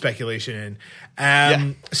 let all the speculation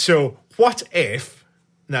in. So what if?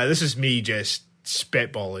 Now this is me just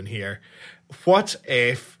spitballing here. What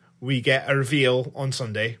if we get a reveal on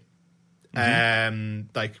Sunday?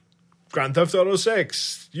 Like Grand Theft Auto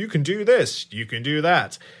 6, you can do this, you can do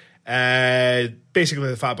that. Basically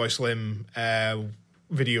the Fatboy Slim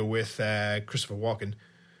video with Christopher Walken.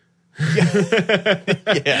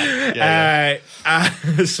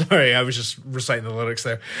 Sorry, I was just reciting the lyrics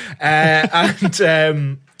there.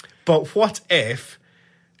 But what if?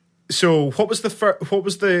 So what was the first? What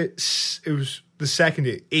was the? It was the second,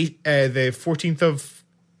 the 14th of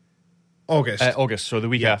August. August, so the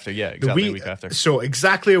week after. Yeah, exactly the week after. So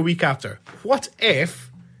exactly a week after. What if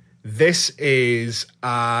this is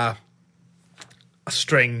a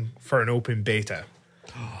string for an open beta?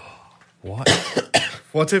 What?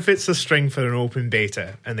 What if it's a string for an open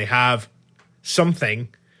beta and they have something?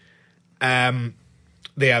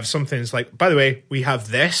 They have something that's like, by the way, we have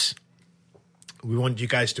this. We want you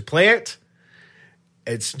guys to play it.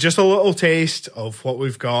 It's just a little taste of what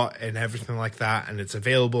we've got and everything like that, and it's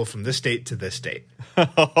available from this date to this date.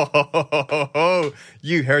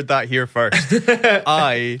 You heard that here first.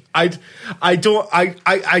 I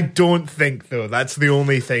don't think though that's the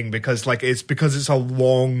only thing, because it's a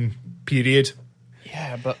long period.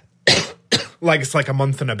 Yeah, but like it's like a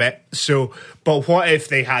month and a bit. So, but what if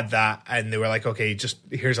they had that and they were like, okay, just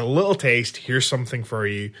here's a little taste, here's something for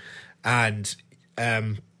you, and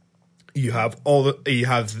you have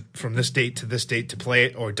from this date to this date to play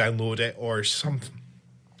it or download it or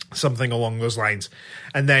something along those lines,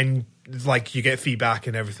 and then like you get feedback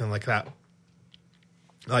and everything like that,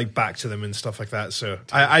 like back to them and stuff like that. So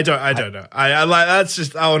I don't know. I like, that's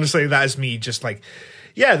just, honestly, that is me just like,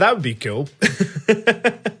 yeah, that would be cool.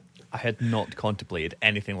 I had not contemplated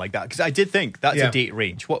anything like that, because I did think that's a date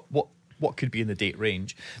range. What could be in the date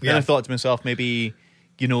range? Then I thought to myself, maybe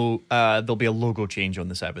there'll be a logo change on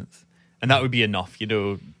the 7th. And that would be enough,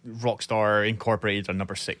 Rockstar Incorporated on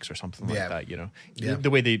number 6 or something like that, the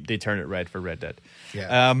way they turn it red for Red Dead.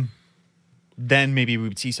 Yeah. Then maybe we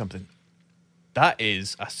would see something. That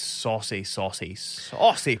is a saucy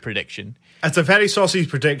prediction. It's a very saucy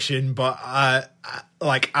prediction, but I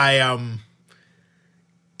am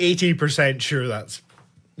 80% sure that's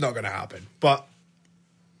not going to happen. But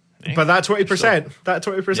that 20%, that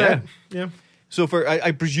 20%, yeah. So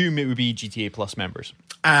I presume it would be GTA Plus members.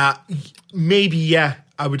 Maybe, yeah.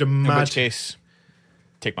 I would imagine. In which case,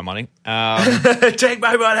 take my money. Take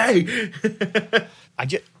my money.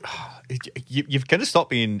 You've kind of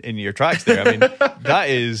stopped me in your tracks there. I mean, that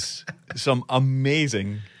is some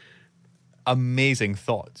amazing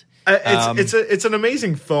thought. It's an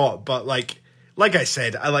amazing thought, but like I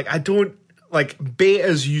said, I don't like,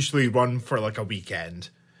 betas usually run for like a weekend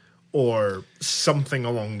or something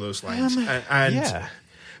along those lines.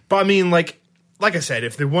 But I mean, like I said,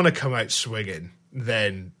 if they want to come out swinging,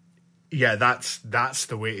 then yeah, that's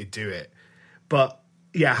the way to do it. But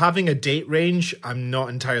yeah, having a date range, I'm not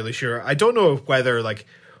entirely sure. I don't know whether like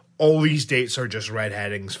all these dates are just red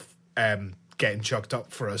herrings getting chucked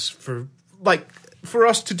up for us for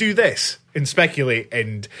us to do this and speculate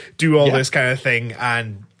and do all this kind of thing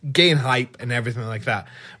and gain hype and everything like that.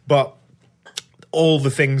 But all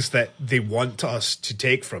the things that they want us to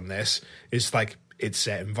take from this is like, it's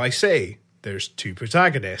set in Vice City. There's 2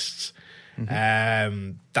 protagonists.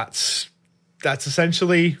 Mm-hmm. That's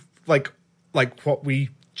essentially like what we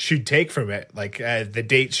should take from it. Like the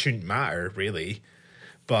dates shouldn't matter really,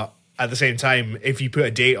 but at the same time, if you put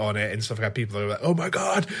a date on it and stuff like that, people are like, "Oh my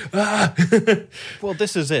god!" Ah. Well,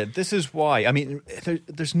 this is it. This is why. I mean,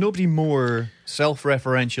 there's nobody more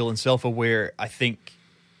self-referential and self-aware, I think,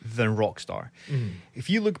 than Rockstar. If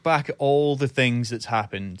you look back at all the things that's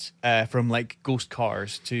happened, from like Ghost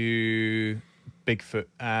Cars to Bigfoot,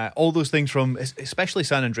 all those things from especially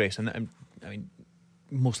San Andreas, and I mean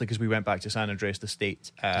mostly because we went back to San Andreas the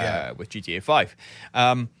state with GTA 5,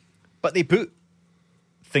 but they put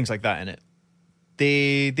things like that in it.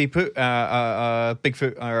 They put a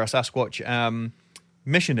Bigfoot or a Sasquatch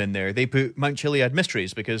mission in there. They put Mount Chiliad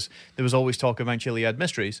Mysteries because there was always talk of Mount Chiliad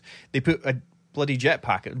Mysteries. They put a bloody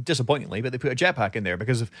jetpack, disappointingly, but they put a jetpack in there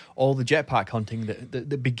because of all the jetpack hunting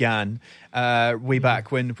that began way back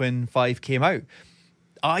when 5 came out.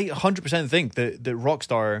 I 100% think that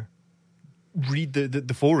Rockstar read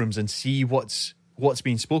the forums and see what's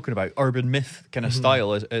being spoken about, urban myth kind of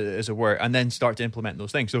style as it were, and then start to implement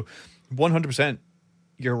those things. So 100%,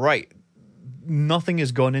 you're right. Nothing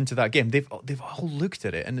has gone into that game. They've all looked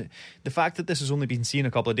at it, and the fact that this has only been seen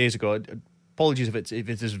a couple of days ago. Apologies if it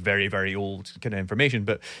is very, very old kind of information,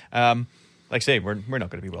 but like I say, we're not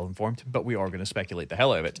going to be well informed, but we are going to speculate the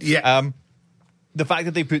hell out of it. Yeah. The fact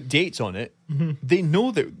that they put dates on it, they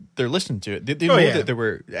know that they're listening to it. They know that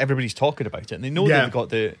everybody's talking about it, and they know that they've got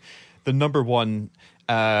the number one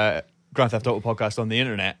Grand Theft Auto podcast on the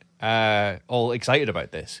internet, all excited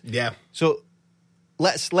about this. Yeah. So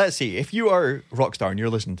let's see, if you are Rockstar and you're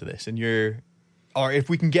listening to this, or if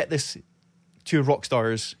we can get this to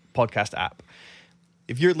Rockstar's podcast app,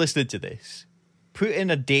 if you're listening to this, put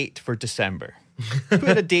in a date for December. Put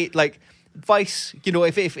in a date like Vice,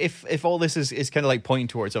 if all this is kind of like pointing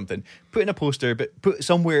towards something, put in a poster, but put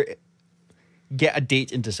somewhere, get a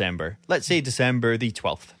date in December. Let's say December the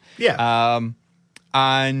 12th. Yeah.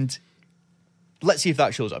 And let's see if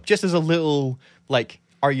that shows up. Just as a little like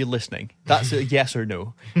are you listening? That's a yes or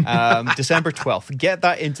no. December 12th. Get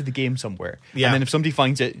that into the game somewhere. Yeah. And then if somebody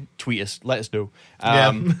finds it, tweet us. Let us know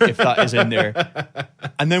if that is in there.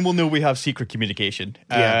 And then we'll know we have secret communication.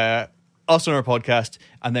 Yeah. Us on our podcast,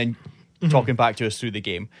 and then talking back to us through the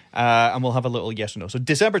game. And we'll have a little yes or no. So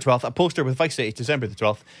December 12th, a poster with Vice City, December the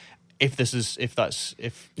 12th,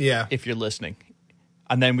 if you're listening.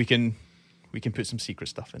 And then we can put some secret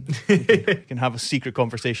stuff in. We can have secret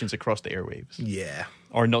conversations across the airwaves. Yeah.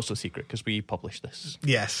 Or not so secret, because we publish this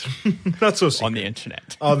Yes. Not so secret. on the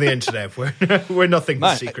internet. On the internet. We're nothing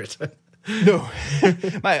but secret. No.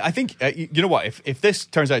 I think, you know what, if this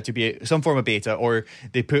turns out to be some form of beta, or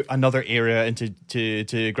they put another area into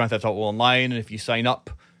to Grand Theft Auto Online, and if you sign up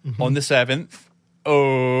on the 7th,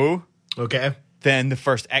 Okay. then the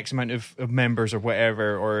first X amount of members or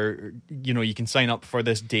whatever, or, you know, you can sign up for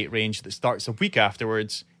this date range that starts a week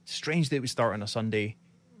afterwards. It's strange that it would start on a Sunday,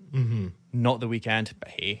 not the weekend, but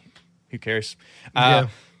hey, who cares?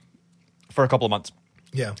 For a couple of months.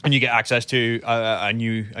 Yeah. And you get access to a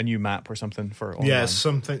new map or something for online. Yeah,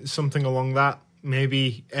 something along that,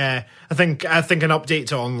 maybe. I think an update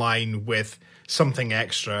to online with something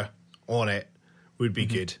extra on it would be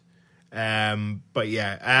good. But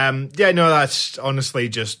no, that's honestly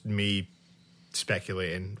just me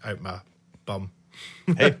speculating out my bum.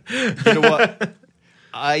 Hey, you know what?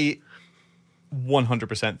 I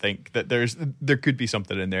 100% think that there could be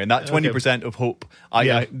something in there, and that 20% of hope,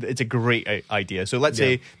 it's a great idea. So let's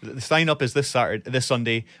say the sign up is this Sunday on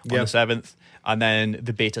the 7th, and then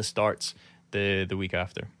the beta starts the week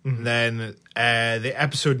after. And then the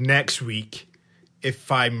episode next week, if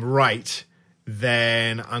I'm right,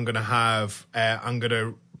 then I'm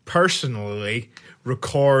gonna personally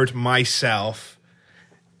record myself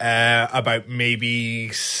about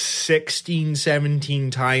maybe 16,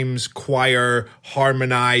 17 times, choir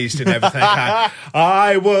harmonized and everything.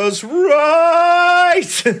 I was right.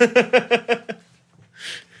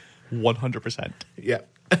 100%. Yeah.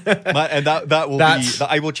 And that will be.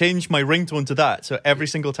 I will change my ringtone to that. So every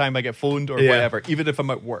single time I get phoned or whatever, even if I'm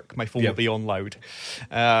at work, my phone will be on loud.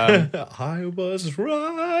 I was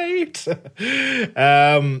right.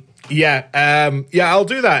 I'll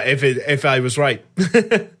do that if I was right.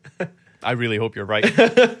 I really hope you're right.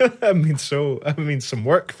 I mean, some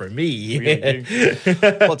work for me. Really do.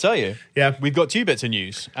 Well, I'll tell you. Yeah. We've got 2 bits of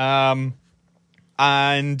news. And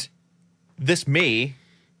this may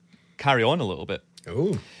carry on a little bit.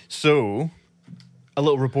 Oh. So, a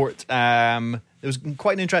little report. There was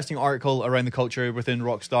quite an interesting article around the culture within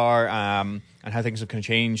Rockstar and how things have kind of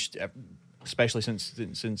changed, especially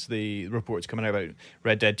since the reports coming out about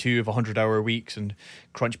Red Dead 2 of 100-hour weeks and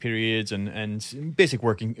crunch periods and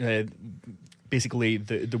basically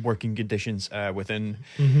the working conditions within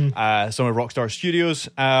some of Rockstar Studios,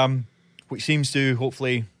 which seems to,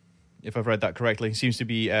 hopefully, if I've read that correctly, seems to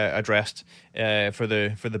be addressed for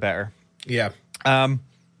the better. Yeah.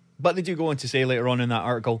 But they do go on to say later on in that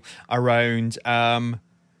article around that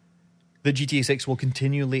GTA 6 will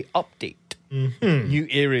continually update. New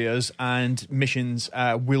areas and missions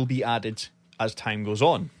will be added as time goes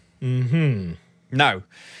on. Now,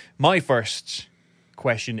 my first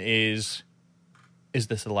question is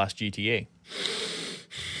this the last GTA?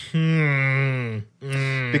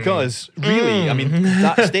 Because really, I mean,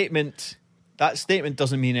 that statement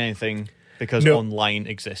doesn't mean anything because online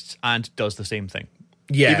exists and does the same thing.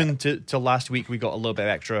 Yeah. Even to last week, we got a little bit of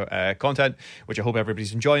extra content, which I hope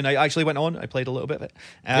everybody's enjoying. I actually went on. I played a little bit of it.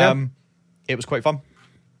 It was quite fun.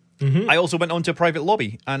 I also went on to a private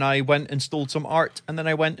lobby, and I went and stole some art, and then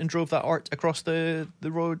I went and drove that art across the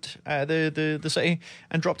road, the city,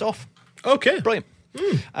 and dropped off. Okay. Brilliant.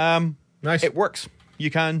 Nice. It works. You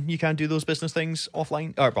can do those business things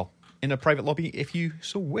offline, or in a private lobby if you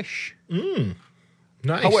so wish.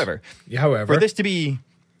 Nice. However, for this to be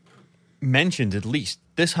mentioned, at least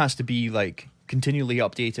this has to be like continually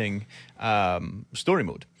updating story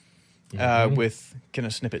mode with kind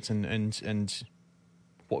of snippets and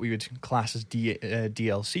what we would class as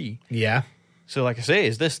DLC. Yeah. So, like I say,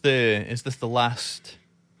 is this the last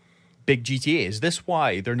big GTA? Is this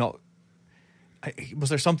why they're not? Was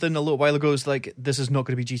there something a little while ago? It's like, this is not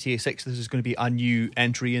going to be GTA 6. This is going to be a new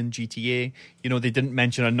entry in GTA. You know, they didn't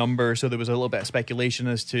mention a number, so there was a little bit of speculation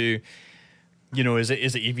as to, you know, is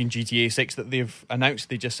it even GTA 6 that they've announced?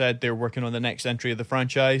 They just said they're working on the next entry of the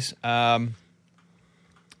franchise.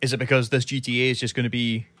 Is it because this GTA is just going to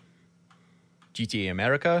be GTA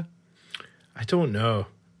America? I don't know.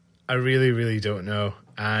 I really, really don't know.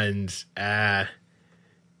 And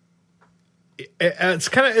it's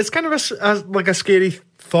kind of a scary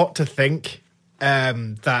thought to think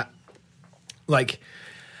that, like,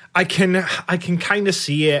 I can kind of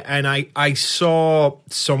see it, and I saw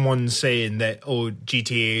someone saying that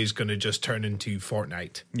GTA is going to just turn into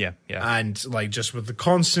Fortnite. Yeah. And like just with the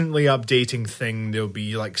constantly updating thing, there'll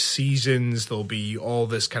be like seasons, there'll be all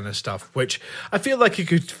this kind of stuff, which I feel like it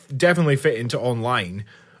could definitely fit into online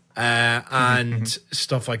and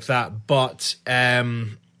stuff like that. But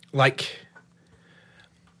like,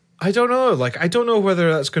 I don't know. Like, I don't know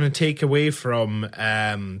whether that's going to take away from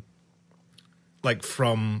I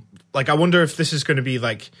wonder if this is going to be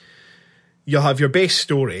like, you'll have your base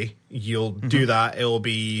story, you'll do that, it'll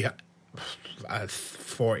be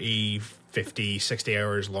 40, 50, 60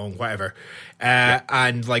 hours long, whatever.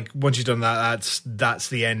 And like once you've done that, that's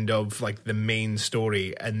the end of like the main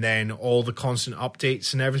story. And then all the constant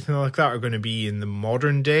updates and everything like that are going to be in the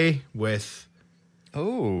modern day with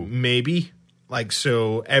maybe like,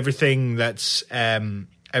 so everything that's in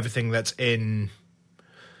the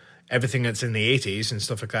 80s and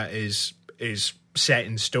stuff like that is set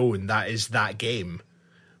in stone. That is that game.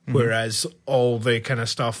 Whereas all the kind of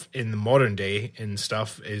stuff in the modern day and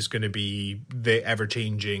stuff is going to be the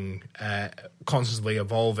ever-changing, constantly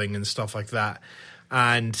evolving and stuff like that.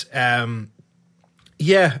 And I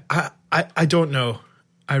don't know.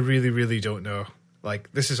 I really, really don't know.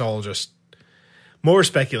 Like, this is all just more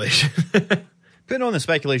speculation. Putting on the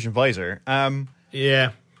speculation visor.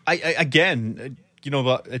 Yeah. I again,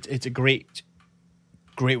 but it's a great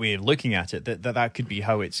way of looking at it. That could be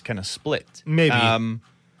how it's kind of split. Maybe.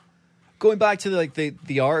 Going back to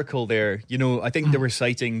the article there, I think they were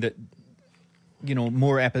citing that,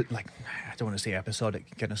 more I don't want to say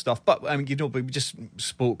episodic kind of stuff, but I mean, but we just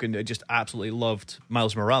spoke and just absolutely loved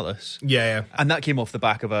Miles Morales. Yeah. And that came off the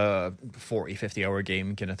back of a 40, 50 hour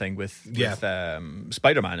game kind of thing with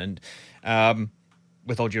Spider-Man. And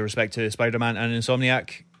with all due respect to Spider-Man and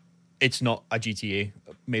Insomniac, it's not a GTA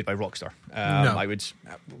made by Rockstar. No. I would,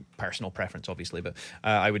 personal preference, obviously, but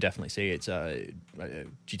I would definitely say it's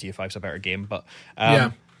GTA 5's a better game. But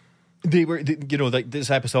they were, this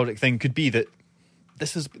episodic thing could be that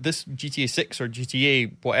this GTA 6 or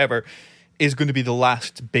GTA whatever is going to be the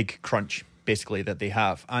last big crunch, basically, that they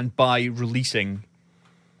have. And by releasing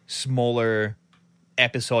smaller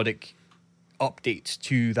episodic updates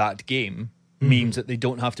to that game means that they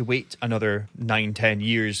don't have to wait another 9-10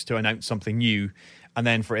 years to announce something new, and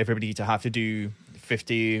then for everybody to have to do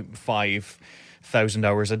 55,000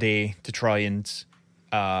 hours a day to try and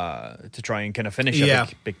kind of finish a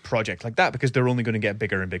big project like that, because they're only going to get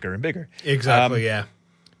bigger and bigger and bigger. Exactly. Yeah.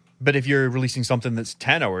 But if you're releasing something that's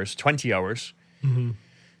 10 hours, 20 hours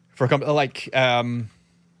for a company like Ballad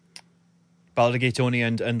of Gay Tony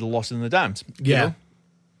and The Lost and the Damned,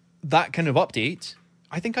 that kind of update,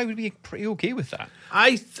 I think I would be pretty okay with that.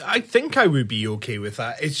 I think I would be okay with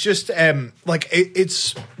that. It's just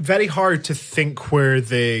it's very hard to think where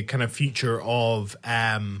the kind of future of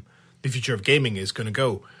gaming is going to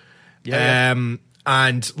go.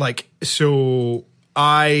 And like, so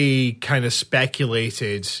I kind of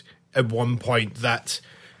speculated at one point that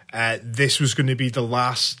this was going to be the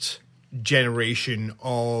last generation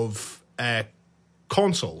of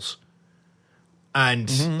consoles.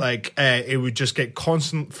 And it would just get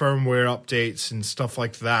constant firmware updates and stuff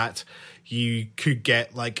like that. You could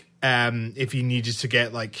get like if you needed to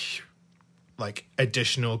get like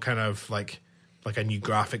additional kind of like a new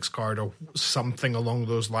graphics card or something along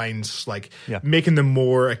those lines, making them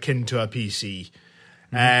more akin to a PC.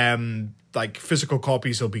 Like physical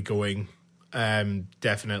copies will be going.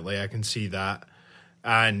 Definitely, I can see that.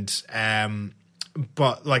 And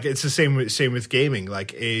but like it's the same with gaming.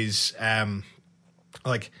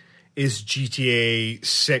 Is GTA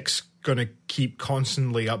 6 going to keep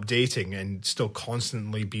constantly updating and still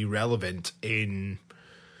constantly be relevant in,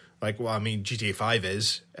 GTA 5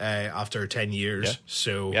 is after 10 years. Yeah.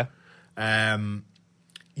 So,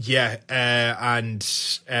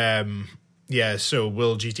 so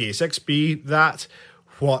will GTA 6 be that?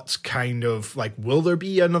 What kind of, will there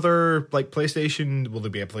be another, PlayStation? Will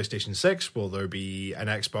there be a PlayStation 6? Will there be an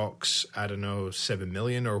Xbox, 7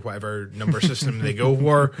 million or whatever number system they go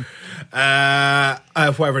for?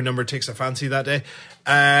 Whatever number takes a fancy that day.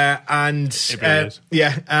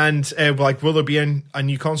 Will there be a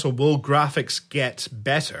new console? Will graphics get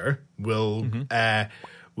better? Will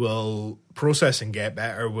processing get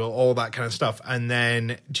better? Will all that kind of stuff? And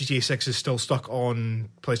then GTA 6 is still stuck on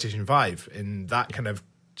PlayStation 5 and that kind of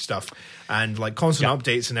stuff, and constant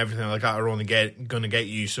updates and everything like that are only going to get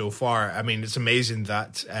you so far. I mean, it's amazing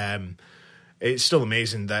that it's still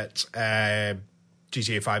amazing that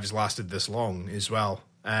GTA 5 has lasted this long as well.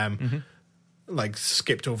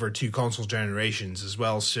 Skipped over 2 console generations as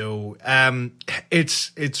well. So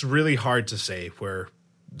it's really hard to say where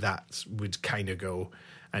that would kind of go,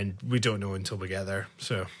 and we don't know until we get there.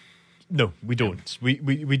 So no, we don't.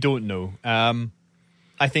 We don't know.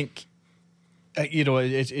 I think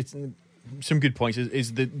it's some good points.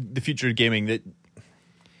 Is the future of gaming that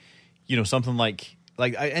something like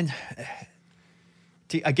again,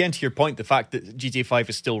 to your point, the fact that GTA 5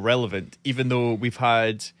 is still relevant, even though we've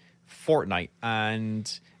had Fortnite,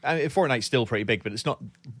 and Fortnite's still pretty big, but it's not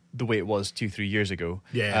the way it was 2-3 years ago.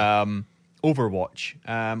 Yeah.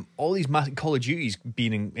 Overwatch, all these massive Call of Duty's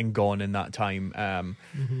been and gone in that time.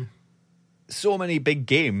 So many big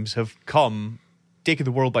games have come, taken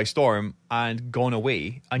the world by storm, and gone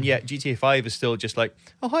away, and yet GTA 5 is still just like,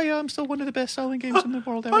 oh hiya, I'm still one of the best selling games in the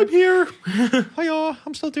world ever. I'm here. Hiya,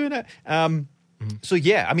 I'm still doing it. So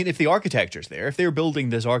yeah, I mean, if the architecture's there, if they're building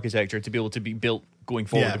this architecture to be able to be built going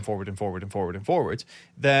forward and forward and forward and forward and forward,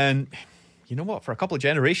 then you know what? For a couple of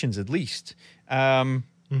generations at least,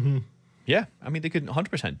 yeah, I mean, they couldn't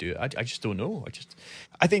 100% do it. I just don't know.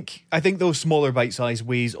 I think those smaller bite-sized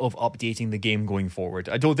ways of updating the game going forward.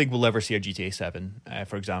 I don't think we'll ever see a GTA 7,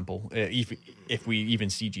 for example, if we even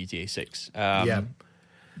see GTA 6.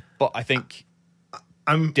 But I think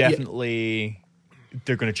definitely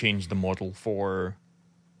they're going to change the model for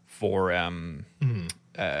the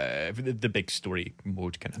big story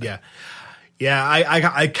mode kind of thing. Yeah.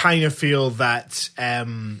 I kind of feel that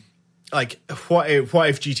like what if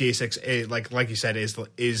GTA 6 like you said is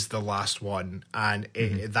the last one, and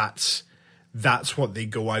that's what they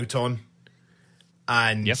go out on,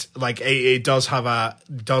 and like it does have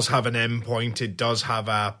an end point, it does have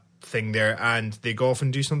a thing there, and they go off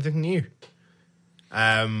and do something new.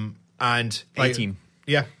 And like, A-team.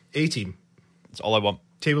 Yeah, A-team. That's all I want.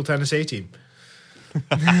 Table tennis A-team.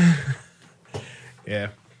 Yeah.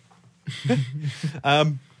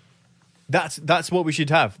 That's what we should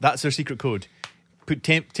have. That's our secret code. Put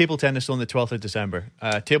table tennis on the 12th of December.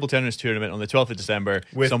 Table tennis tournament on the 12th of December,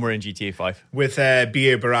 somewhere in GTA 5. With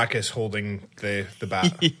B.A. Baracus holding the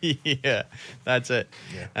bat. Yeah, that's it.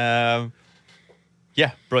 Yeah,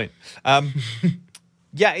 brilliant.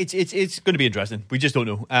 Yeah, it's going to be interesting. We just don't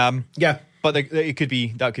know. Yeah. But that could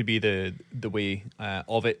be the way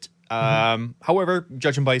of it. However,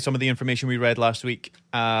 judging by some of the information we read last week,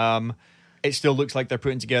 it still looks like they're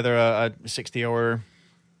putting together a 60-hour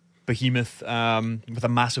behemoth with a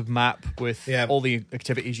massive map with all the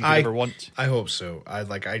activities you could ever want. I hope so.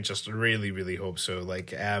 I just really, really hope so. I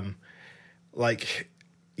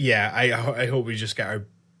hope we just get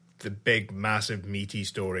the big, massive, meaty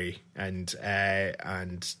story and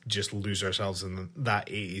just lose ourselves in that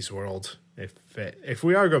 80s world. If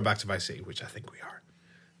we are going back to Vice City, which I think we are.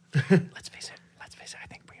 Let's face it, I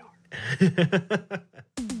think we are.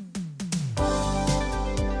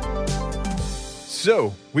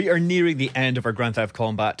 So, we are nearing the end of our Grand Theft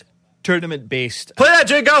Combat tournament-based... Play that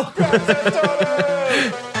jingle! Grand Theft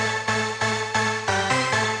Auto!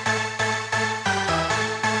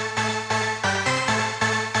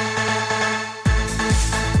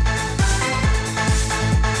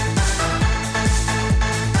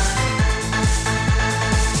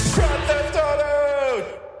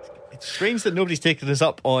 Strange that nobody's taken us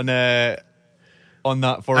up on that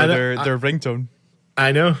for their ringtone.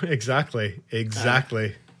 I know, exactly.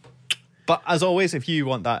 But as always, if you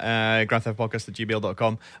want that Grand Theft Podcast at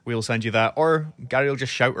gmail.com, we'll send you that. Or Gary will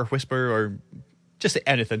just shout or whisper or just say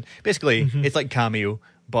anything. Basically, it's like Cameo,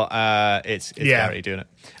 but it's Gary doing it.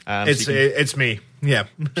 It's me. Yeah.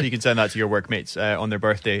 So you can send that to your workmates on their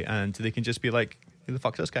birthday, and they can just be like, who the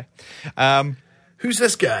fuck's this guy? Who's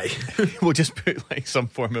this guy? We'll just put like some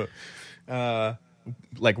form of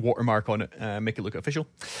like watermark on it, make it look official.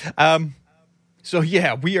 So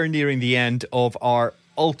yeah, we are nearing the end of our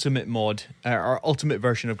ultimate mod, our ultimate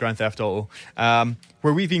version of Grand Theft Auto,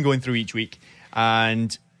 where we've been going through each week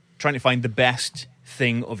and trying to find the best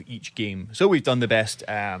thing of each game. So we've done the best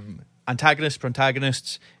antagonists,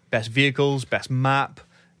 protagonists, best vehicles, best map,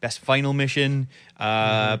 best final mission,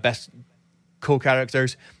 best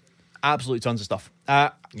co-characters, absolutely tons of stuff.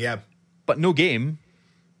 But no game,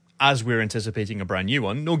 as we're anticipating a brand new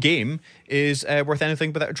one, no game is worth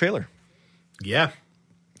anything without a trailer. Yeah.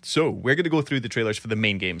 So we're going to go through the trailers for the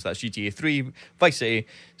main games. That's GTA 3, Vice City,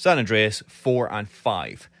 San Andreas, 4 and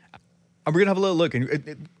 5. And we're going to have a little look.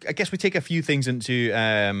 And I guess we take a few things into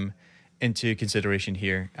consideration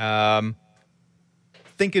here.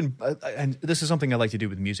 Thinking, and this is something I like to do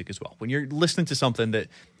with music as well. When you're listening to something that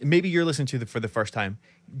maybe you're listening to for the first time,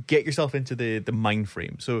 get yourself into the mind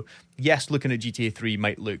frame. So yes, looking at GTA 3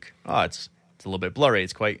 might look, it's a little bit blurry.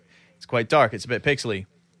 It's quite dark. It's a bit pixely.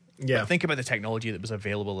 Yeah. But think about the technology that was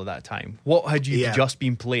available at that time. What had you just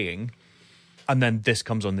been playing and then this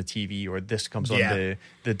comes on the TV or this comes on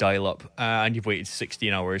the dial-up, and you've waited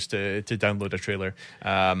 16 hours to download a trailer.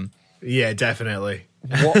 Yeah, definitely.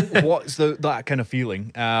 What's that kind of feeling?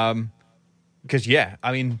 Because I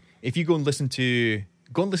mean, if you go and listen to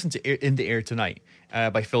In the Air Tonight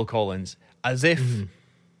by Phil Collins, as if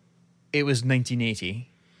it was 1980.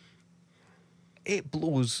 It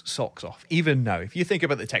blows socks off. Even now, if you think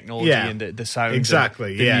about the technology and the sound,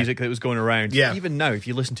 exactly, the music that was going around, yeah. Even now, if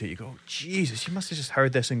you listen to it, you go, Jesus, you must have just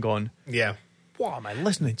heard this and gone, yeah, what am I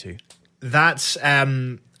listening to? That's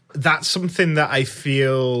something that I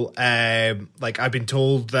feel like I've been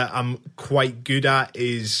told that I'm quite good at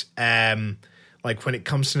is like when it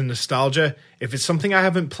comes to nostalgia. If it's something I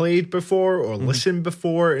haven't played before or listened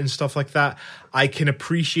before and stuff like that, I can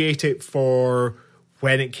appreciate it for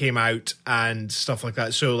when it came out and stuff like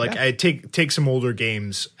that. So like I take some older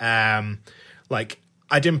games. Like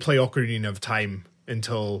I didn't play Ocarina of Time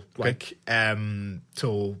until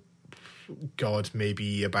till God,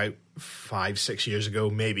 maybe about 5-6 years ago,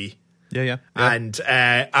 maybe. Yeah. And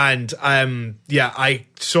I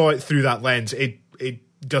saw it through that lens. It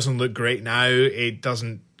doesn't look great now. It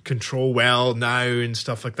doesn't control well now and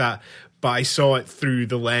stuff like that. But I saw it through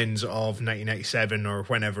the lens of 1997 or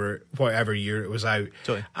whatever year it was out.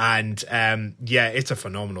 Totally. And it's a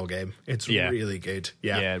phenomenal game. It's really good.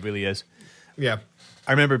 Yeah, it really is. Yeah.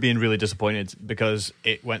 I remember being really disappointed because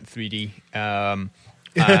it went 3D. And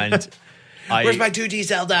where's my 2D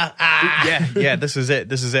Zelda? Yeah, this is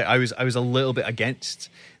it. I was a little bit against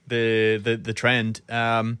the trend.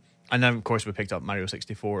 And then, of course, we picked up Mario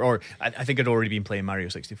 64, or I think I'd already been playing Mario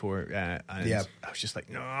 64. And I was just like,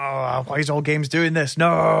 no, why is all games doing this?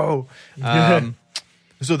 No.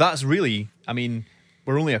 So that's really, I mean,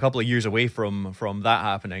 we're only a couple of years away from that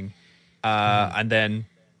happening. And then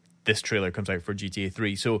this trailer comes out for GTA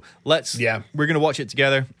 3. So we're going to watch it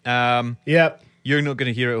together. You're not going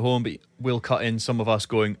to hear it at home, but we'll cut in some of us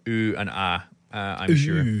going ooh and ah, I'm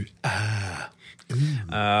sure.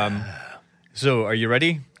 So are you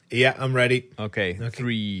ready? Yeah, I'm ready. Okay.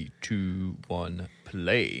 3, 2, 1,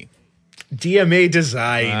 play. DMA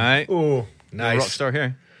Design. All right. Oh, nice. Rockstar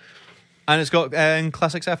here. And it's got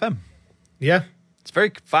Classics FM. Yeah. It's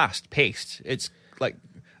very fast paced. It's like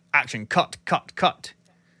action, cut.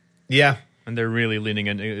 Yeah. And they're really leaning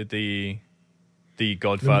into the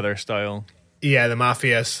Godfather style. Yeah, the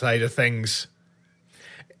Mafia side of things.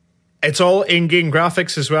 It's all in-game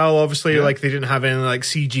graphics as well, obviously. Like, they didn't have any like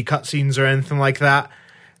CG cutscenes or anything like that.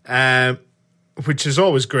 Which is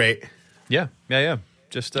always great. Yeah.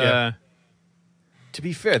 Just to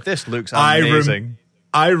be fair, this looks amazing.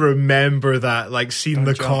 I remember that, like seeing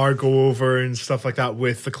the car go over and stuff like that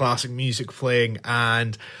with the classic music playing,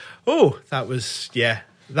 and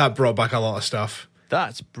that brought back a lot of stuff.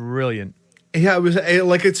 That's brilliant. Yeah,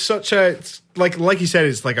 it's such a like you said,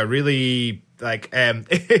 it's like a really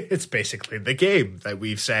it's basically the game that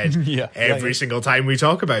we've said every single time we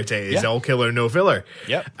talk about it is all killer, no filler.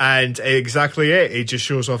 Yep. And exactly it just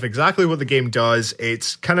shows off exactly what the game does.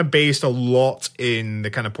 It's kind of based a lot in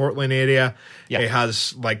the kind of Portland area. It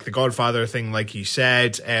has like the Godfather thing, like you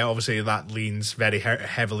said. Obviously that leans very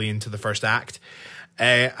heavily into the first act.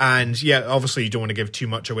 Obviously you don't want to give too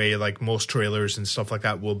much away. Like most trailers and stuff like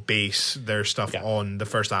that will base their stuff on the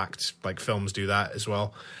first act. Like films do that as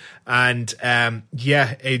well. And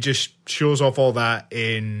it just shows off all that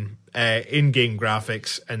in in-game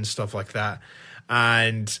graphics and stuff like that.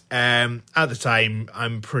 And at the time,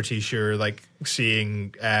 I'm pretty sure like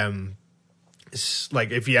seeing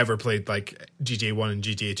like if you ever played like GTA 1 and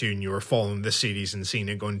GTA 2 and you were following this series and seeing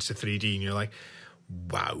it going to 3D and you're like,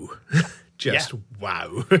 wow.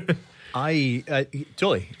 Wow.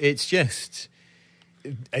 Totally. It's just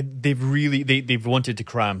they've wanted to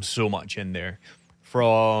cram so much in there,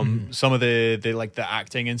 from some of the like the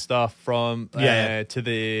acting and stuff, from to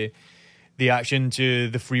the action, to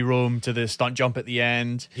the free roam, to the stunt jump at the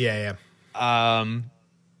end. They've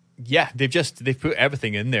put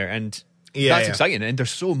everything in there, and that's exciting. And there's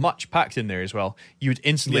so much packed in there as well. You would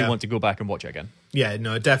instantly want to go back and watch it again. Yeah,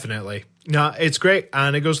 no, definitely. No, it's great,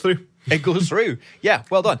 and it goes through. It goes through. Yeah,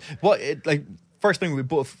 well done. First thing we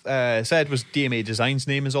both said was DMA Design's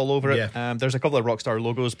name is all over it. There's a couple of Rockstar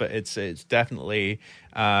logos, but it's definitely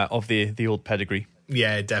of the old pedigree.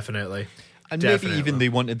 Yeah, definitely. And maybe even they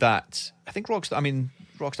wanted that. I think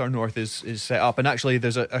Rockstar North is set up, and actually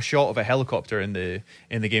there's a shot of a helicopter in the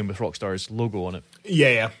game with Rockstar's logo on it.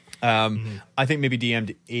 Yeah. I think maybe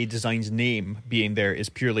DMA Design's name being there is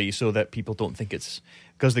purely so that people don't think it's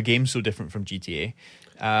because the game's so different from GTA.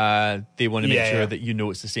 They want to make sure that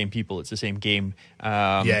it's the same people, it's the same game.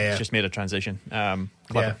 It's just made a transition.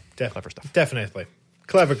 Clever stuff. Definitely.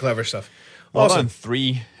 Clever stuff. Well Awesome. done.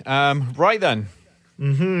 3. Right then.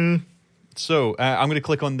 So I'm going to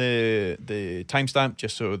click on the timestamp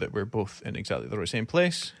just so that we're both in exactly the same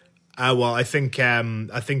place. Well, I think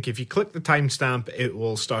if you click the timestamp, it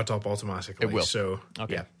will start up automatically. It will. So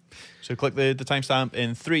Okay. yeah. So click the timestamp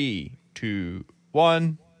in 3, 2,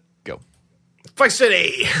 1, go. Vice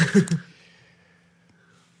City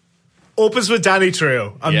opens with Danny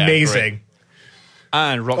Trejo. Amazing. great.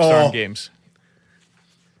 And Rockstar Oh. Games.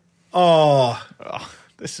 Oh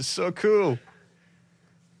This is so cool.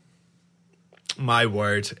 my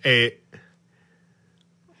word!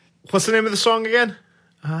 What's the name of the song again?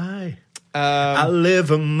 I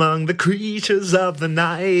live among the creatures of the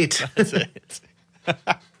night. That's it.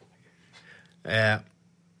 Yeah.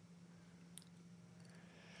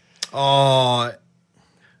 Oh,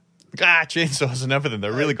 Chainsaws and everything.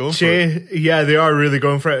 They're really going for it. yeah, they are really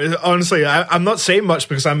going for it. Honestly, I'm not saying much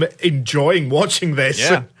because I'm enjoying watching this.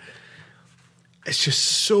 Yeah. It's just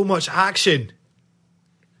so much action.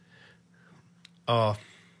 Oh,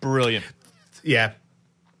 Brilliant. yeah.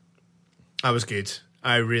 That was good.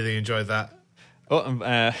 I really enjoyed that.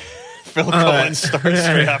 Oh, Phil Collins starts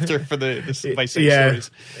straight after for the Vice City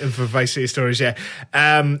stories. For Vice City stories, yeah.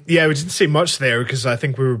 Yeah, we didn't say much there because I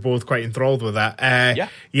think we were both quite enthralled with that.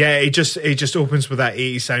 Yeah, it just opens with that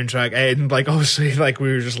 80s soundtrack, and like obviously, like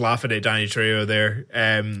we were just laughing at Danny Trejo there,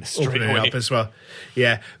 opening away. it up as well.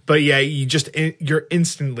 Yeah, but yeah, you're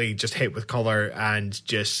instantly just hit with color and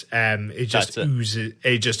just it just That's it. oozes.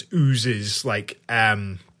 It just oozes like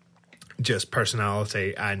just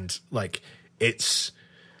personality and like it's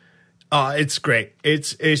great.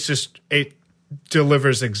 It's just it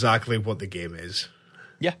delivers exactly what the game is.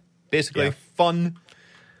 Yeah, basically Yeah. fun.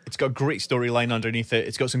 It's got a great storyline underneath it.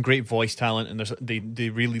 It's got some great voice talent, and they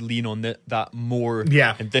really lean on that more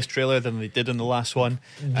in this trailer than they did in the last one.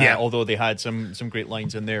 Yeah. Although they had some great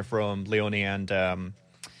lines in there from Leone and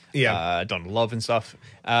Donald Love and stuff.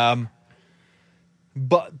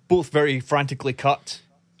 But both very frantically cut.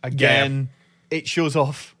 Again, it shows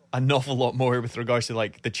off an awful lot more with regards to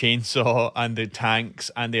like the chainsaw and the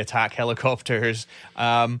tanks and the attack helicopters.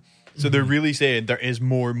 So they're really saying there is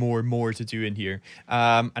more to do in here.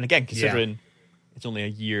 And again, considering it's only a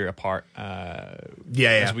year apart,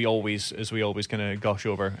 as we always kind of gush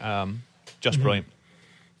over, just brilliant.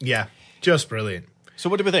 Yeah, just brilliant. So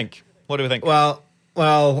what do we think? Well,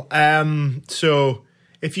 so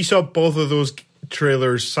if you saw both of those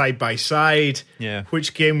trailers side by side,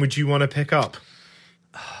 which game would you want to pick up?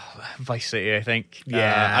 Vice City, I think.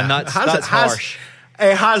 Yeah, and that's harsh.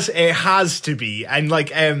 It has to be, and like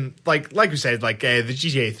we said, like the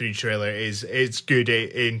GTA 3 trailer it's good.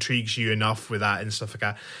 It intrigues you enough with that and stuff like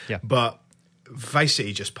that. Yeah, but Vice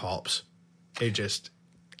City just pops. It just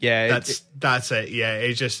that's it. Yeah,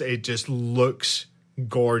 it just looks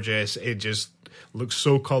gorgeous. It just looks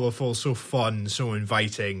so colorful, so fun, so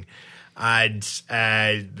inviting, and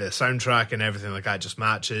the soundtrack and everything like that just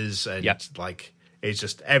matches, and like it's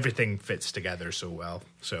just everything fits together so well.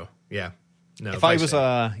 So yeah. No, if I was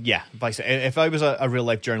a real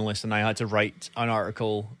life journalist and I had to write an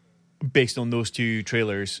article based on those two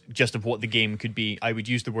trailers, just of what the game could be, I would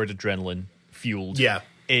use the word adrenaline fueled.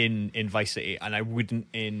 In Vice City, and I wouldn't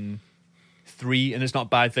in 3. And it's not a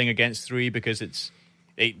bad thing against 3 because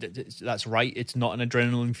that's right. It's not an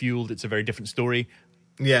adrenaline fueled. It's a very different story.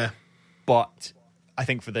 Yeah, but I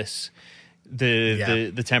think for this,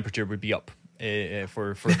 the temperature would be up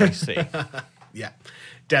for Vice City. Yeah,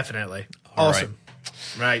 definitely. Awesome.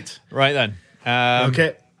 Right then.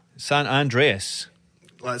 Okay. San Andreas.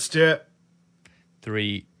 Let's do it.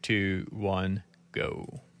 3, 2, 1,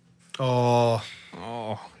 go. Oh,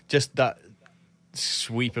 just that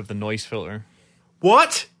sweep of the noise filter.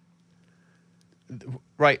 What?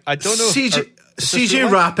 Right, I don't know. CJ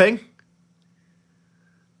rapping.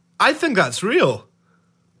 I think that's real.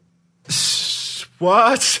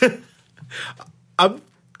 What?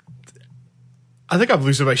 I think I'm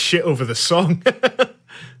losing my shit over the song.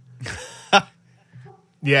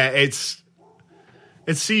 Yeah, it's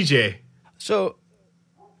CJ. So,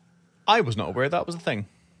 I was not aware that was a thing.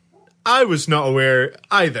 I was not aware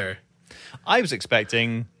either. I was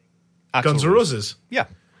expecting Guns N' Roses. Yeah.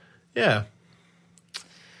 Yeah.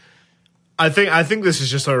 I think this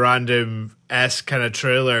is just a random kind of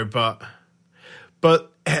trailer, but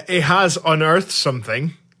it has unearthed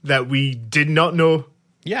something that we did not know.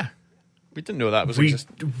 Yeah. We didn't know that was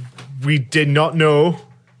we did not know.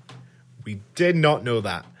 We did not know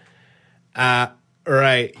that.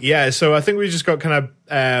 Right. Yeah, so I think we just got kind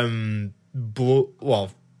of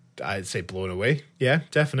I'd say blown away. Yeah,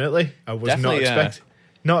 definitely. I was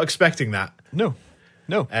not expecting that. No.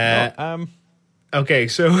 Okay,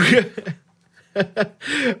 so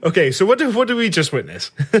Okay, so what did we just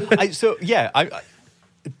witness?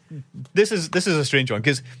 This is a strange one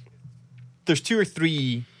because there's two or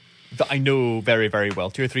three that I know very, very well.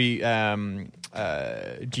 Two or three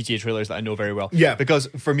GTA trailers that I know very well. Yeah, because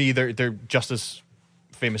for me they're just as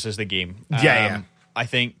famous as the game. Yeah. I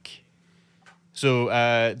think so.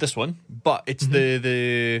 This one, but it's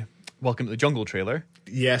the Welcome to the Jungle trailer.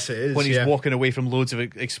 Yes, it is. When he's walking away from loads of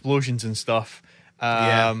explosions and stuff.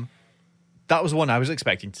 That was one I was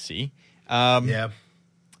expecting to see. And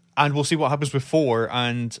we'll see what happens with 4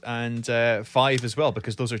 and 5 as well,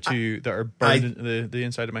 because those are two that are burned into the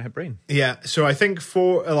inside of my head brain. Yeah, so I think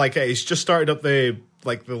 4, it's just started up the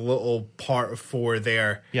little part of 4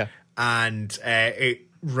 there. Yeah, and it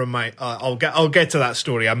I'll get to that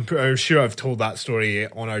story. I'm sure I've told that story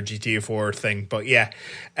on our GTA 4 thing, but yeah.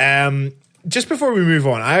 Just before we move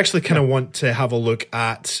on, I actually kind of want to have a look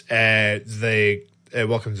at the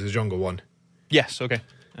Welcome to the Jungle one. Yes. Okay.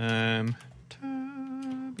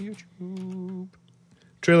 YouTube.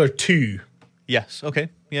 Trailer 2. Yes. Okay.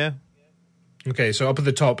 Yeah. Okay, so up at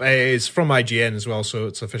the top, it's from IGN as well, so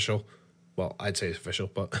it's official. Well, I'd say it's official,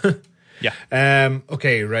 but yeah.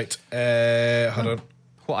 Okay, right. Hold on.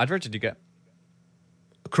 What advert did you get?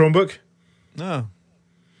 A Chromebook. No.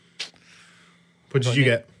 What did you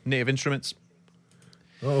get? Native Instruments.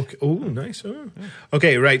 Oh, okay. Oh, nice. Oh.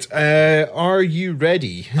 Okay, right. Are you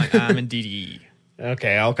ready? I am indeed.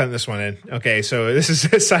 Okay, I'll count this one in. Okay, so this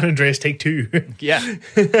is San Andreas Take 2. Yeah.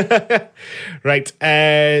 Right.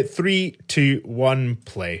 3, 2, 1,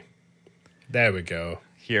 play. There we go.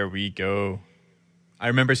 Here we go. I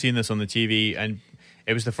remember seeing this on the TV, and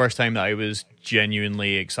it was the first time that I was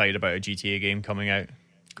genuinely excited about a GTA game coming out.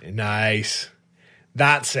 Nice.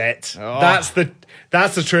 That's it. Oh. That's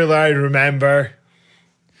the trailer I remember.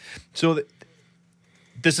 So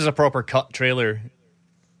this is a proper cut trailer.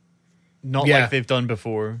 Not like they've done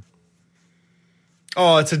before.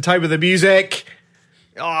 Oh, it's in time with the music.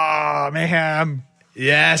 Oh, mayhem.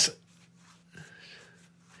 Yes.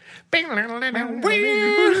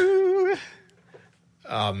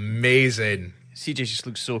 Amazing. CJ just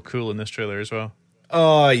looks so cool in this trailer as well.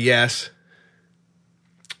 Oh, yes.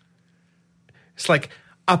 It's like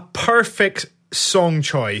a perfect song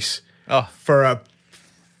choice for a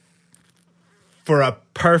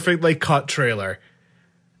perfectly cut trailer.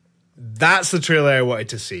 That's the trailer I wanted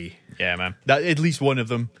to see. Yeah, man. That at least one of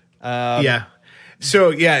them.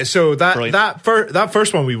 So that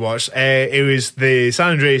first one we watched, it was the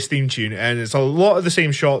San Andreas theme tune, and it's a lot of the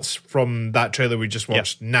same shots from that trailer we just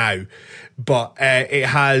watched now, but it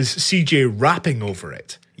has CJ rapping over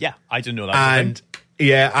it. Yeah, I didn't know that was a thing.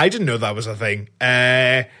 Yeah, I didn't know that was a thing.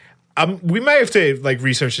 We might have to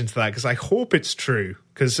research into that, because I hope it's true,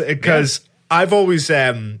 because I've always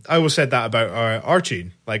said that about our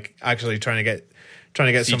tune, actually trying to get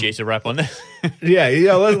CJ to rap on this. yeah.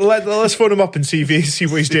 Let's phone him up and see what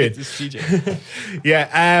he's doing. It's CJ.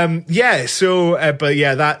 Yeah. So, but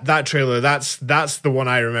yeah, that trailer, that's the one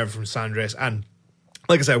I remember from San Andreas, and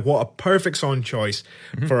like I said, what a perfect song choice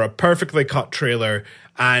for a perfectly cut trailer.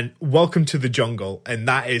 And Welcome to the Jungle, and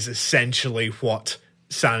that is essentially what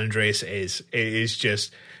San Andreas is. It is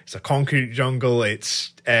just, it's a concrete jungle,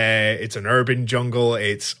 it's an urban jungle,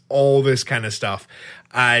 it's all this kind of stuff,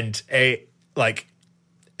 and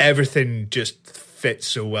everything just fits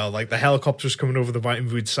so well. Like the helicopters coming over the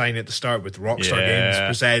Mountain Wood sign at the start with Rockstar Games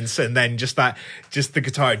presents, and then just the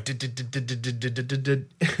guitar.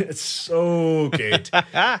 It's so good.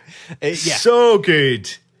 So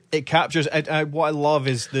good. It captures. What I love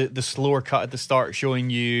is the slower cut at the start, showing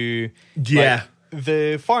you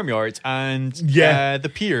the farmyards and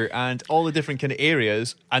the pier and all the different kind of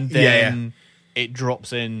areas, and then it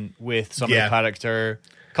drops in with some of the character,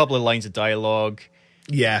 a couple of lines of dialogue,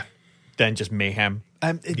 then just mayhem.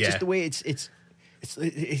 Just the way it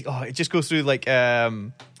just goes through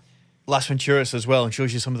Las Venturas as well, and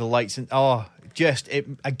shows you some of the lights, and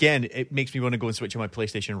it makes me want to go and switch on my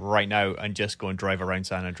PlayStation right now and just go and drive around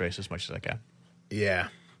San Andreas as much as I can. Yeah,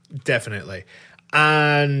 definitely.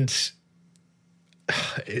 And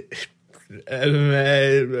I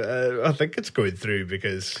think it's going through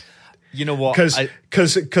because, you know what,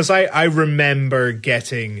 because I remember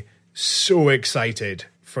getting so excited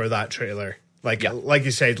for that trailer, like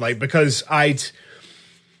you said, because I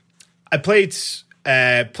played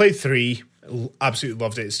 3, absolutely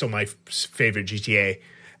loved it. It's still my favorite GTA.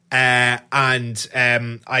 And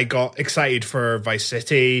I got excited for Vice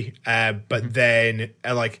City, but then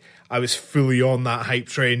I was fully on that hype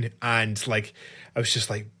train, and I was just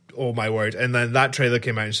like, oh my word. And then that trailer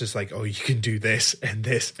came out, and it's just like, oh, you can do this and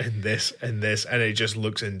this and this and this, and it just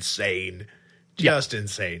looks insane. Just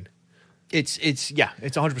insane. It's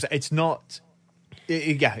 100%. It's not.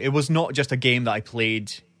 It was not just a game that I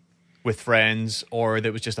played with friends or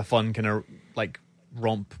that was just a fun kind of like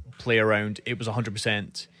romp play around. It was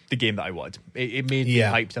 100% the game that I wanted. It made me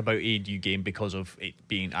hyped about a new game because of it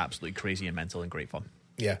being absolutely crazy and mental and great fun.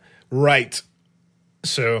 Yeah. Right.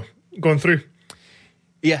 So, going through.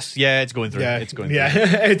 Yes, it's going through. Yeah, it's going through.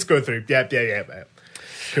 it's going through. Yeah.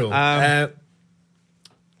 Cool.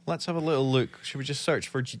 Let's have a little look. Should we just search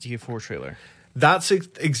for GTA 4 trailer? That's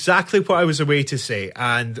exactly what I was away to say.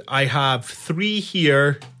 And I have 3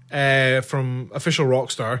 here from official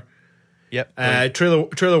Rockstar. Yep.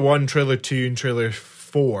 Trailer 1, trailer 2, and trailer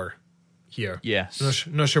 4 here. Yes.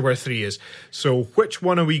 Not sure where 3 is. So which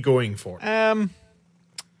one are we going for?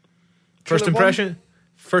 First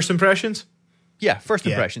impressions? Yeah, first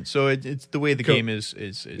impression. So it's the way the game is.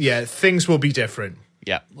 Yeah, things will be different.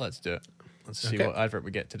 Yeah, let's do it. Let's see what advert we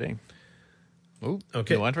get today. Oh,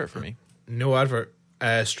 okay. No advert for me. No advert.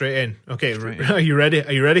 Straight in. Okay, Straight in. Are you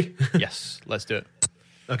ready? Yes, let's do it.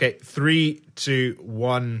 Okay, 3, 2,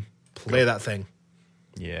 1, play that thing.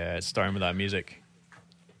 Yeah, it's starting with that music.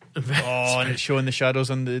 And it's showing the shadows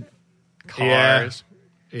on the cars.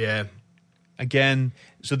 Yeah. Again,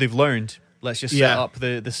 so they've learned. Let's just set up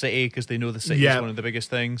the city because they know the city is one of the biggest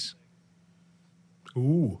things.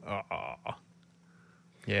 Ooh.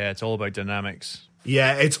 Yeah, it's all about dynamics.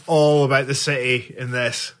 Yeah, it's all about the city in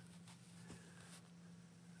this.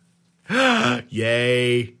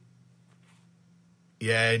 Yay.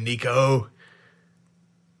 Yeah, Nico.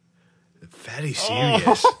 Very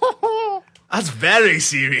serious. That's very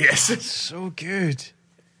serious. It's so good.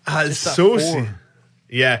 That's so serious.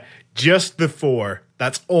 Yeah, just the 4.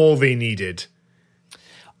 That's all they needed.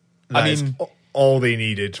 That is all they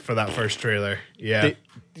needed for that first trailer. Yeah.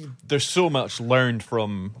 There's so much learned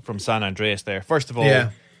from San Andreas there. First of all,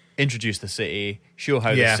 introduce the city, show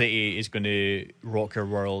how the city is going to rock your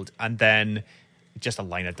world, and then just a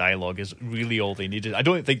line of dialogue is really all they needed. I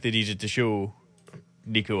don't think they needed to show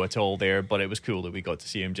Nico at all there, but it was cool that we got to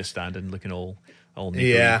see him just standing looking all Nico-y.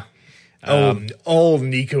 Yeah. All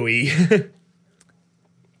Nico-y.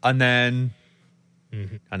 And then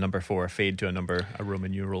a number 4, fade to a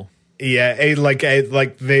Roman numeral. Yeah, like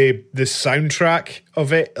the soundtrack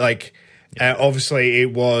of it, obviously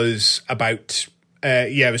it was about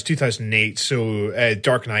it was 2008, so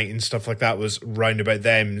Dark Knight and stuff like that was round about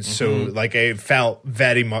them. So it felt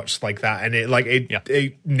very much like that, and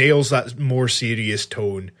it nails that more serious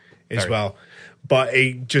tone as well. But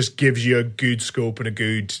it just gives you a good scope and a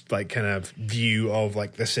good kind of view of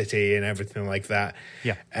the city and everything like that.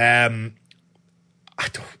 Yeah.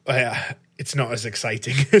 It's not as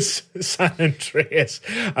exciting as San Andreas,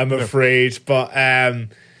 I'm afraid, but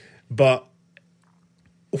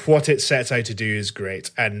what it sets out to do is great,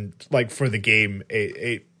 and for the game,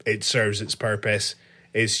 it serves its purpose.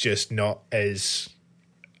 It's just not as,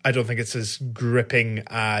 I don't think it's as gripping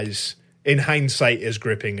as, in hindsight, as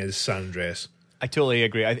gripping as San Andreas. I totally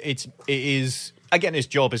agree. It is. Again, its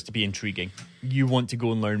job is to be intriguing. You want to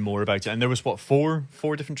go and learn more about it. And there was, 4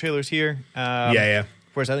 different trailers here? Yeah.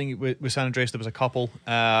 Whereas I think with San Andreas, there was a couple.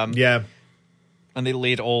 Yeah. And they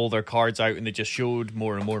laid all their cards out and they just showed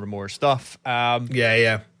more and more and more stuff.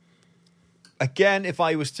 Yeah. Again, if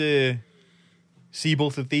I was to see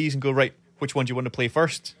both of these and go, right, which one do you want to play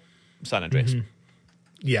first? San Andreas.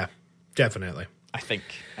 Yeah, definitely. I think.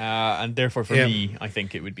 And therefore, for me, I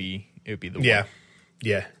think it would be the one.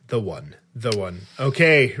 Yeah, the one.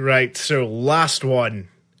 Okay, right, so last one.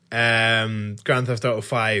 Grand Theft Auto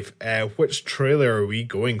 5. Which trailer are we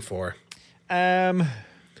going for?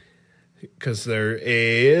 Because there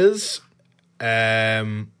is...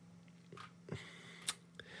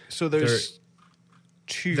 so there's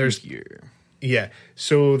 2 here. Yeah,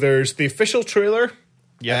 so there's the official trailer,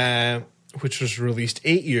 which was released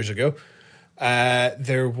 8 years ago.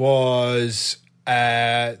 There was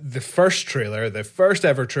the first trailer, the first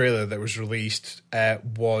ever trailer that was released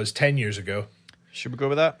was 10 years ago. Should we go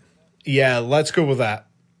with that? Yeah, let's go with that.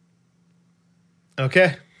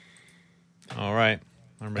 Okay. All right.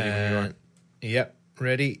 I'm ready when you are. Yep,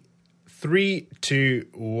 ready. 3, 2,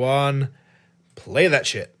 1. Play that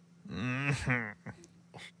shit.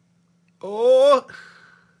 Oh.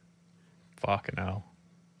 Fucking hell.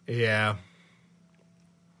 Yeah.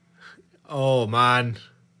 Oh, man.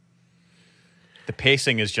 The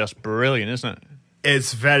pacing is just brilliant, isn't it?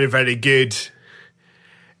 It's very, very good.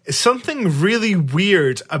 It's something really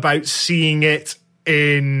weird about seeing it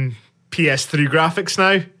in PS3 graphics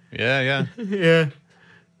now. Yeah. Yeah.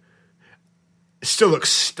 It still looks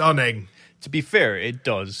stunning. To be fair, it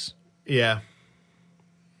does. Yeah.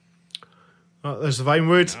 Oh, there's the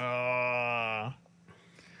Vinewood.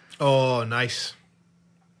 Oh, nice.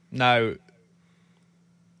 Now,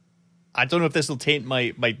 I don't know if this will taint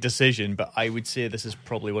my decision, but I would say this is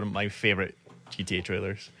probably one of my favourite GTA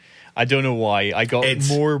trailers. I don't know why. I got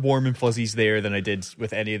more warm and fuzzies there than I did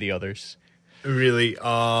with any of the others. Really?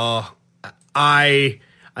 I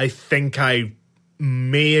think I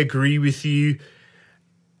may agree with you.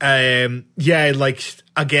 Yeah, like,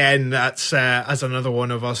 again, that's as another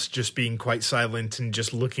one of us just being quite silent and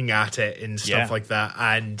just looking at it and stuff like that.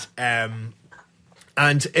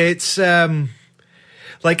 And it's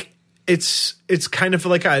like it's kind of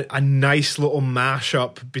like a nice little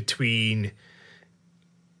mashup between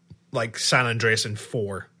like San Andreas and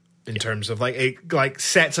 4 in terms of like it like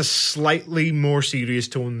sets a slightly more serious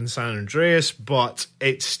tone than San Andreas, but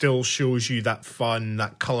it still shows you that fun,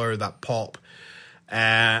 that color, that pop,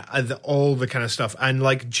 and all the kind of stuff, and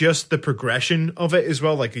like just the progression of it as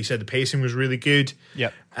well. Like you said, the pacing was really good.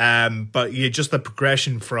 Yep. But yeah, just the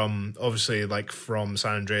progression from obviously like from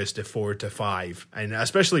San Andreas to 4 to 5, and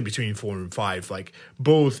especially between 4 and 5, like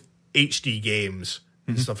both HD games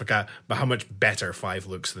and stuff like that. But how much better 5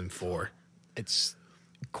 looks than 4? It's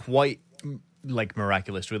quite like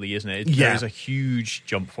miraculous, really, isn't it? Yeah. There's a huge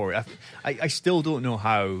jump forward. I still don't know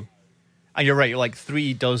how. And you're right. Like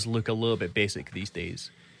 3 does look a little bit basic these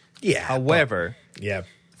days. Yeah. However, yeah,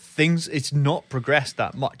 it's not progressed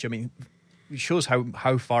that much. I mean, it shows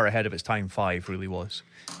how far ahead of its time 5 really was.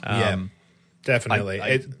 Yeah,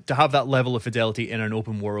 definitely. To have that level of fidelity in an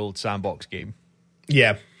open world sandbox game.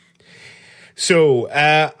 Yeah. So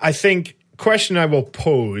I think question I will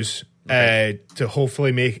pose to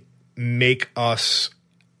hopefully make us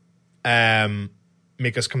come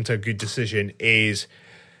to a good decision is,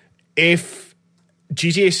 if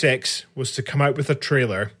GTA 6 was to come out with a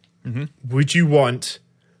trailer, would you want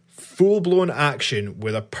full-blown action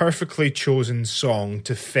with a perfectly chosen song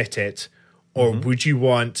to fit it, or would you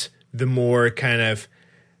want the more kind of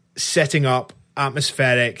setting up,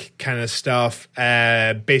 atmospheric kind of stuff,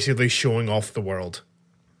 basically showing off the world?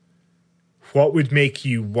 What would make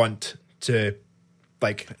you want to,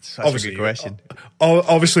 like, Such a good question.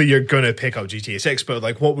 Obviously you're going to pick up GTA 6, but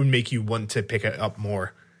like, what would make you want to pick it up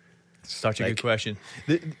more? Such a good question.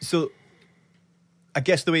 So I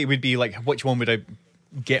guess the way it would be, like, which one would I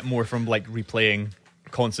get more from, like, replaying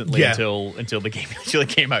constantly until the game actually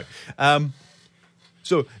came out?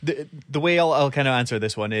 So the way I'll kind of answer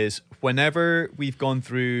this one is, whenever we've gone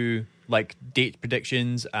through like date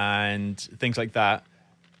predictions and things like that,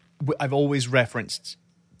 I've always referenced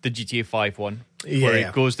the GTA 5 one, where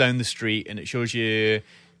it goes down the street and it shows you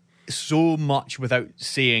so much without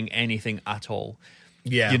saying anything at all.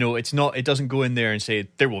 Yeah, you know, it doesn't go in there and say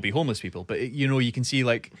there will be homeless people, but you can see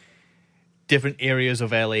like different areas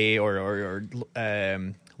of LA or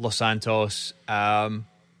Los Santos.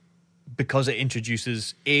 Because it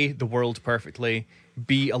introduces A, the world perfectly,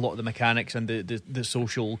 B, a lot of the mechanics and the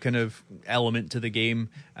social kind of element to the game,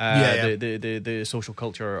 the social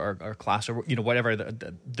culture or class, or whatever,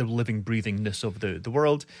 the living breathingness of the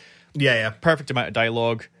world. Perfect amount of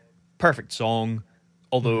dialogue, perfect song,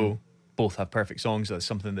 although both have perfect songs. That's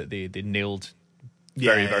something that they nailed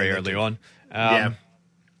very early on.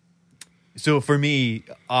 So for me,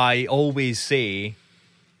 I always say,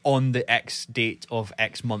 on the X date of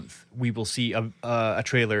X month, we will see a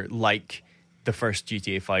trailer like the first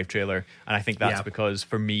GTA 5 trailer. And I think that's because,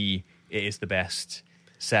 for me, it is the best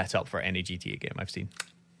setup for any GTA game I've seen.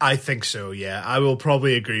 I think so, yeah. I will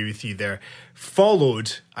probably agree with you there.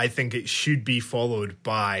 I think it should be followed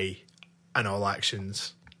by an All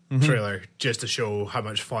Actions trailer, just to show how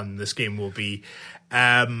much fun this game will be.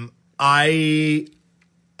 I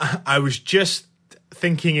was just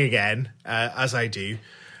thinking again, as I do,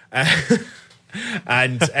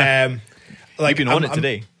 and like, you've been on it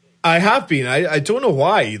today. I have been. I don't know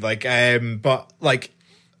why. Like, but like,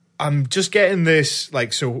 I'm just getting this.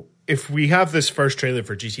 Like, so if we have this first trailer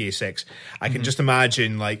for GTA 6, I can just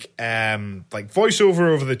imagine like voiceover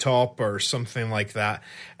over the top or something like that,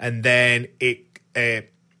 and then it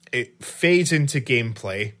fades into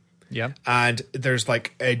gameplay. Yeah, and there's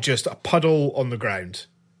like just a puddle on the ground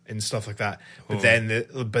and stuff like that. But then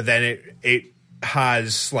it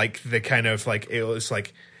has like the kind of like, it was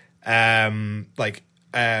like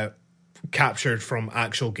captured from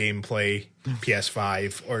actual gameplay,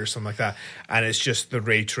 PS5 or something like that, and it's just the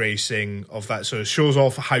ray tracing of that, so it shows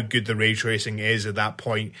off how good the ray tracing is at that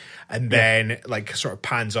point, and then like sort of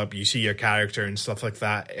pans up, you see your character and stuff like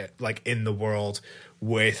that, like in the world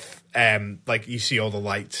with like you see all the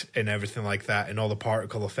light and everything like that, and all the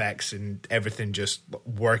particle effects and everything just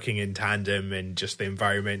working in tandem, and just the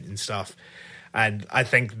environment and stuff. And I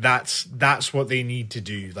think that's what they need to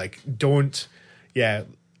do. Like, don't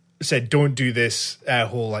said, don't do this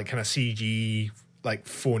whole like kind of CG, like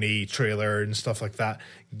phony trailer and stuff like that.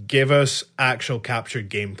 Give us actual captured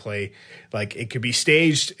gameplay. Like, it could be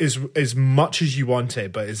staged as much as you want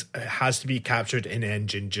it, but it has to be captured in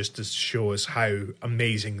engine just to show us how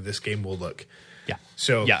amazing this game will look. Yeah.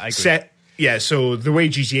 So yeah, I agree. So the way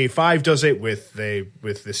GTA 5 does it with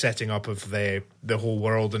the setting up of the whole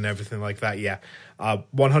world and everything like that,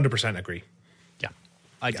 100% agree. Yeah.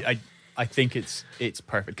 I think it's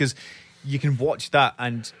perfect because you can watch that,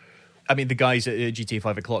 and I mean the guys at GTA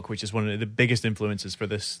 5 O'Clock, which is one of the biggest influences for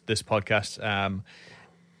this podcast,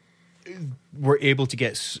 were able to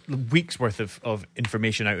get weeks worth of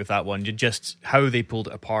information out of that one. Just how they pulled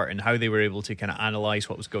it apart and how they were able to kind of analyze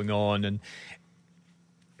what was going on, and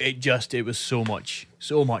it was so much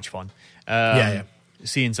fun.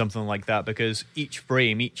 Seeing something like that, because each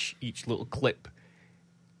frame, each little clip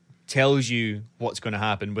tells you what's going to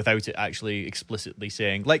happen without it actually explicitly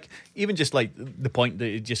saying. Like, even just like the point that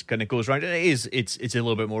it just kind of goes around. It's a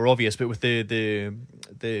little bit more obvious, but with the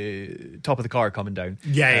top of the car coming down,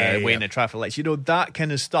 waiting at traffic lights, that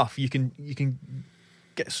kind of stuff. You can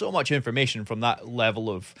get so much information from that level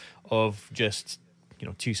of just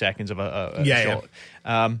 2 seconds of a shot.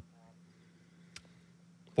 Yeah.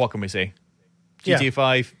 What can we say? GTA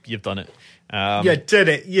 5, you've done it. You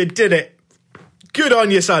did it. Good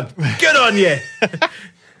on you, son. Good on you.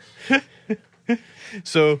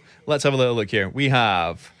 So let's have a little look here. We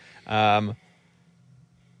have best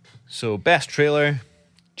trailer,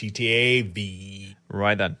 GTA V.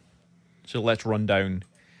 Right then. So let's run down.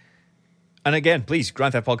 And again, please,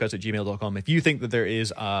 grandtheftpodcast@gmail.com. If you think that there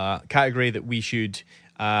is a category that we should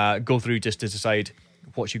go through just to decide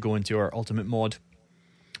what should go into our ultimate mod.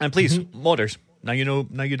 And please, modders, now you know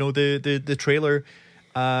the trailer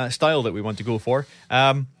style that we want to go for.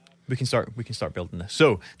 We can start building this.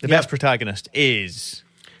 So the best protagonist is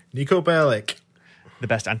Nico Bellic. The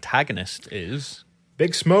best antagonist is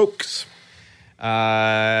Big Smokes.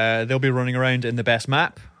 They'll be running around in the best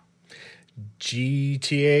map.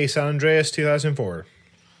 GTA San Andreas 2004.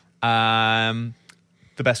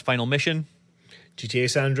 The best final mission. GTA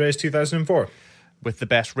San Andreas 2004. With the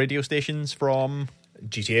best radio stations from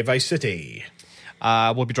GTA Vice City.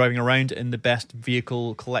 We'll be driving around in the best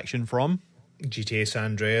vehicle collection from GTA San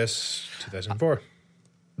Andreas 2004.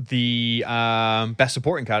 The best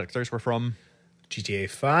supporting characters were from GTA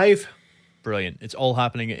 5. Brilliant. It's all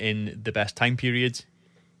happening in the best time periods.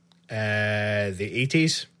 The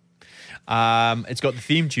 80s. It's got the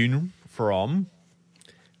theme tune from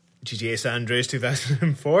GTA San Andreas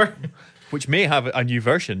 2004. Which may have a new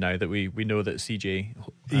version now that we know that CJ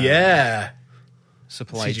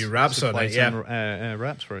supplied CJ raps on it, some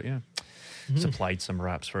raps for it, supplied some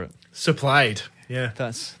raps for it. Supplied, yeah.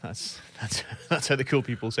 That's how the cool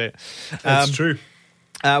people say it. That's true.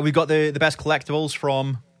 We've got the best collectibles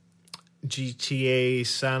from GTA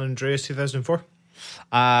San Andreas 2004.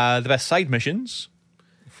 The best side missions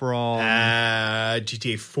from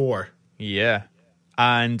GTA 4. Yeah.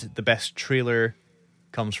 And the best trailer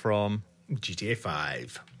comes from GTA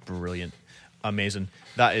 5. Brilliant. Amazing.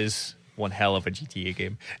 That is one hell of a GTA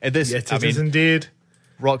game. It is indeed.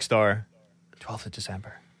 Rockstar, 12th of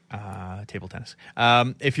December, table tennis.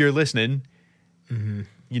 If you're listening,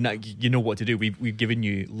 you know what to do. We've given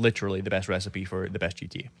you literally the best recipe for the best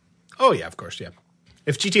GTA. Oh, yeah, of course, yeah.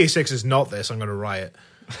 If GTA 6 is not this, I'm going to riot.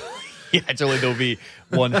 Yeah, actually, there'll be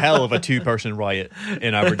one hell of a 2-person riot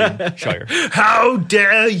in Aberdeenshire. How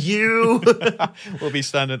dare you! We'll be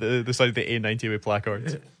standing at the side of the A90 with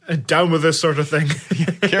placards. Down with this sort of thing.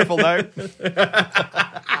 Careful now.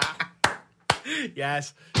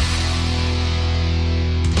 Yes.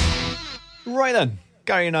 Right then,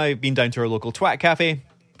 Gary and I have been down to our local Twat Cafe,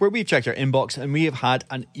 where we've checked our inbox and we have had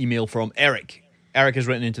an email from Eric. Eric has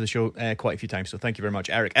written into the show quite a few times, so thank you very much,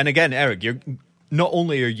 Eric. And again, Eric, not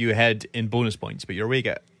only are you ahead in bonus points, but you're away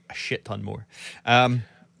get a shit ton more.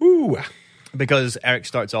 Because Eric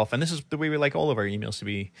starts off, and this is the way we like all of our emails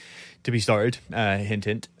to be started. Hint,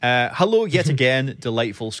 hint. Hello yet again,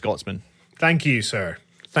 delightful Scotsman. Thank you, sir.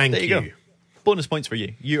 Thank you. Go. Bonus points for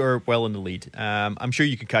you. You are well in the lead. I'm sure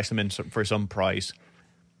you could cash them in for some prize.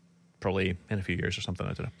 Probably in a few years or something,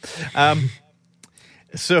 I don't know.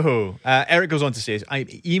 So, Eric goes on to say, I'm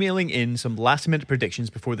emailing in some last-minute predictions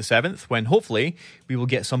before the 7th, when hopefully we will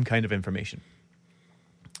get some kind of information.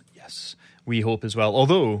 Yes, we hope as well.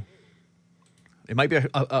 Although, it might be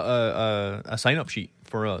a sign-up sheet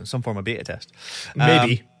for some form of beta test.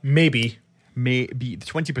 Maybe. Maybe the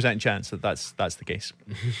 20% chance that's the case.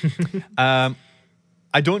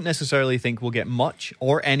 I don't necessarily think we'll get much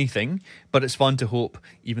or anything, but it's fun to hope,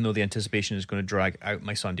 even though the anticipation is going to drag out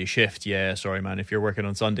my Sunday shift. Yeah, sorry, man. If you're working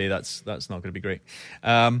on Sunday, that's not going to be great.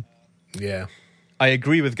 Yeah. I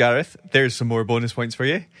agree with Gareth. There's some more bonus points for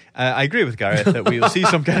you. I agree with Gareth that we will see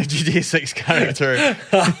some kind of GTA 6 character.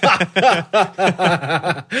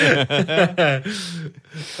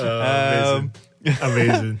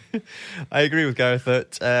 Amazing. I agree with Gareth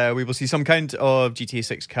that we will see some kind of GTA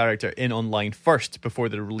 6 character in online first before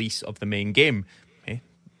the release of the main game. Okay.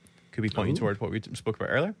 Could be pointing towards what we spoke about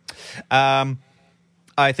earlier.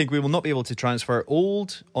 I think we will not be able to transfer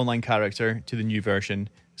old online character to the new version,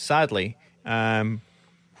 sadly,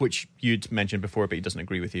 which you'd mentioned before, but he doesn't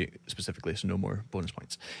agree with you specifically, so no more bonus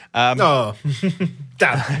points. Oh,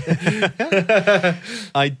 damn.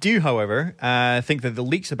 I do, however, think that the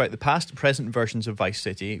leaks about the past and present versions of Vice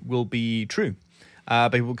City will be true,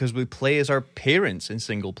 because we play as our parents in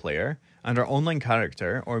single player, and our online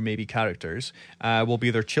character, or maybe characters, will be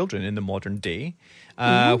their children in the modern day,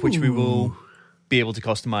 which we will be able to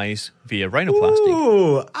customize via rhinoplasty.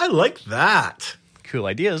 Ooh, I like that. Cool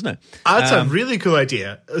idea, isn't it? That's a really cool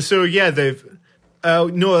idea. So yeah, they've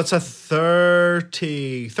no, it's a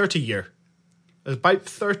 30 year. About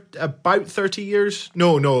 30 years?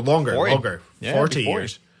 No, longer. 40. Longer. Yeah, 40 40.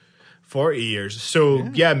 years. 40 years. So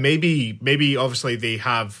yeah, maybe obviously they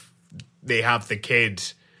have the kid,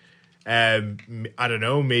 I don't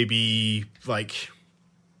know, maybe like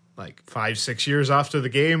 5-6 years after the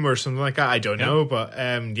game or something like that. I don't know, but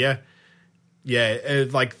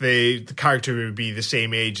like the character would be the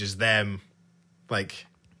same age as them. Like,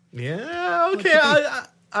 yeah, okay,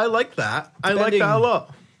 I like that. I like that a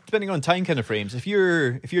lot. Depending on time kind of frames, if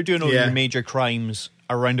you're doing all your major crimes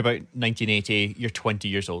around about 1980, you're 20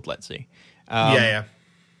 years old, let's say.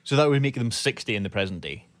 So that would make them 60 in the present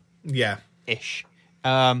day. Yeah. Ish.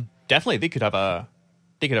 Definitely, they could have a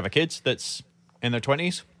kid that's in their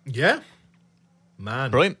 20s. Yeah. Man.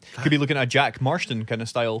 Brilliant. Could be looking at a Jack Marston kind of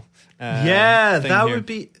style. That's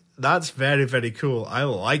very, very cool. I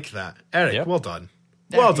like that. Eric, well done.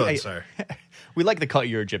 Well done, sir. We like the cut of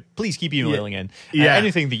your jib. Please keep emailing in.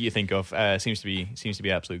 Anything that you think of seems to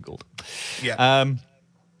be absolute gold. Yeah.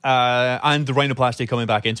 And the rhinoplasty coming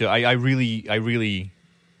back into it, I really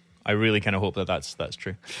kind of hope that's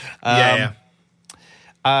true.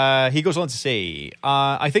 He goes on to say,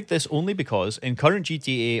 I think this only because in current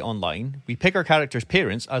GTA Online, we pick our character's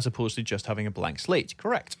parents as opposed to just having a blank slate.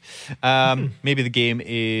 Correct. Maybe the game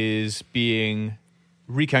is being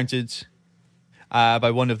recounted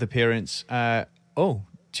by one of the parents to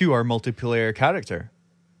our multiplayer character.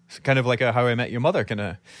 It's kind of like a How I Met Your Mother kind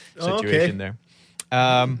of situation there. To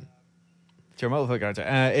our multiplayer character.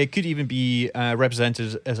 It could even be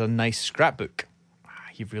represented as a nice scrapbook.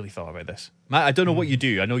 You've really thought about this. Matt, I don't know what you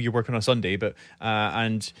do. I know you're working on Sunday, but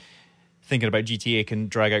and thinking about GTA can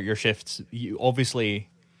drag out your shifts. You obviously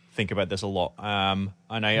think about this a lot, and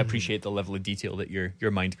I appreciate the level of detail that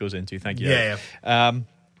your mind goes into. Thank you.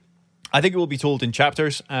 I think it will be told in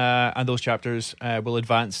chapters, and those chapters will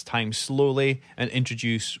advance time slowly and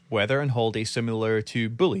introduce weather and holidays similar to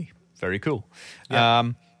Bully. Very cool.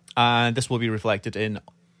 And this will be reflected in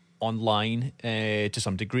online to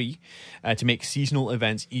some degree to make seasonal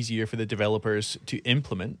events easier for the developers to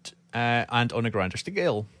implement and on a grander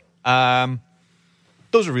scale.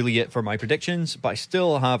 Those are really it for my predictions, but I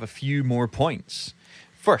still have a few more points.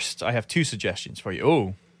 First, I have 2 suggestions for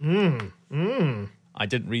you. I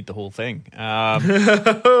didn't read the whole thing.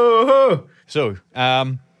 So,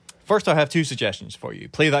 first I have 2 suggestions for you.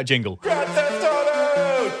 Play that jingle. Grand Theft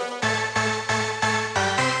Auto!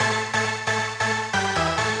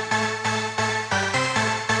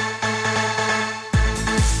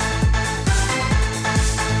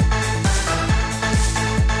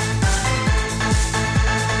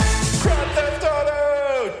 Grand Theft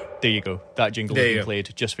Auto! There you go. That jingle There has you been go.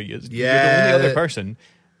 played just for you. Yeah. You're the only other person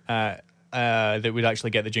that would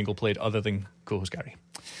actually get the jingle played other than co-host Gary.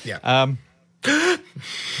 Yeah.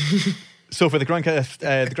 So for the Grand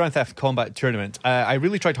Theft Combat Tournament, I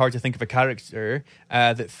really tried hard to think of a character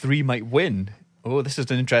that 3 might win. Oh, this is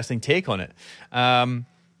an interesting take on it. And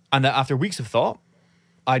that after weeks of thought,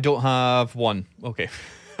 I don't have one. Okay.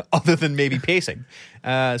 Other than maybe pacing.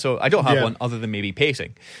 So I don't have one other than maybe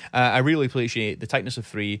pacing. I really appreciate the tightness of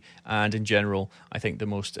 3, and in general, I think the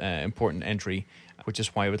most important entry, which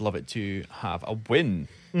is why I would love it to have a win.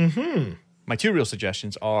 Mm-hmm. My 2 real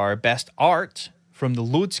suggestions are best art from the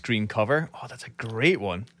load screen cover. Oh, that's a great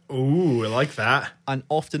one. Ooh, I like that. An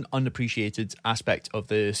often unappreciated aspect of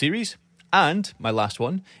the series. And my last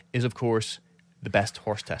one is, of course, the best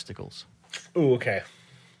horse testicles. Ooh, okay.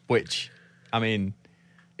 Which, I mean,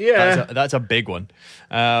 Yeah. That's a big one.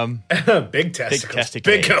 Big testicles.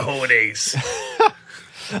 testicles. Big cojones.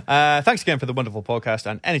 Thanks again for the wonderful podcast.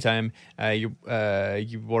 And anytime you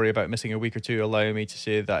worry about missing a week or two, allow me to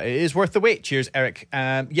say that it is worth the wait. Cheers, Eric.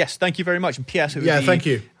 Yes, thank you very much. And P.S. Thank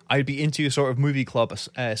you. I'd be into a sort of movie club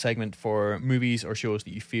segment for movies or shows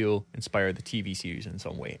that you feel inspire the TV series in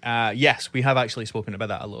some way. Yes, we have actually spoken about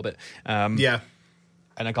that a little bit.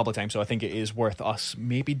 And a couple of times, so I think it is worth us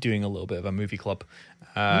maybe doing a little bit of a movie club,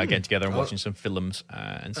 getting together and watching some films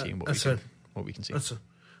and seeing what we can see.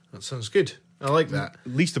 That sounds good. I like that.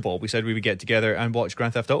 Least of all, we said we would get together and watch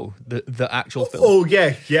Grand Theft Auto, the actual film. Oh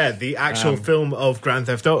yeah, the actual film of Grand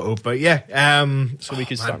Theft Auto. But so we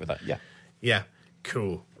could start with that. Yeah,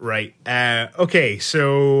 cool. Right. Okay.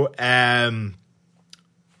 So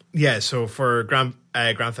So for Grand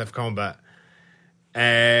Theft Combat.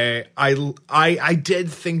 I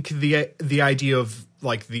did think the idea of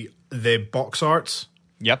like the box arts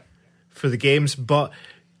for the games, but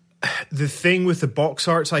the thing with the box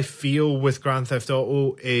arts I feel with Grand Theft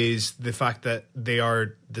Auto is the fact that they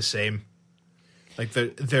are the same. Like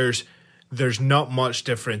there's not much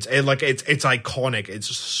difference. It's iconic.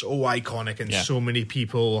 It's so iconic, and so many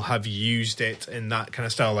people have used it in that kind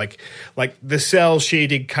of style. Like the cell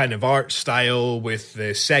shaded kind of art style with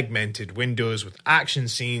the segmented windows, with action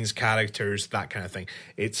scenes, characters, that kind of thing.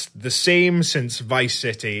 It's the same since Vice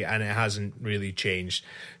City, and it hasn't really changed.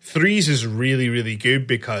 3's is really, really good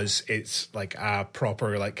because it's like a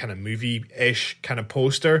proper like kind of movie-ish kind of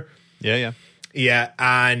poster. Yeah,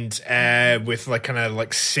 and with like kind of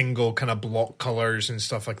like single kind of block colors and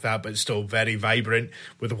stuff like that, but still very vibrant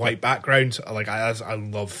with a white background. Like I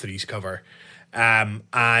love 3's cover, and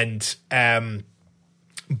I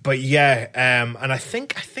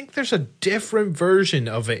think there's a different version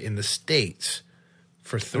of it in the States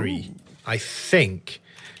for 3. Ooh. I think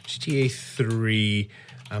GTA 3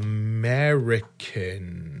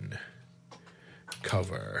 American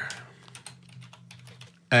cover.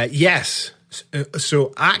 Yes.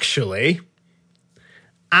 So actual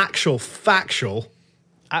factual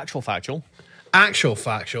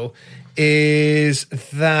is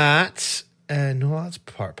that no, that's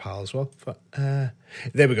part PAL as well. But, there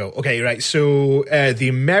we go. Okay, right. So the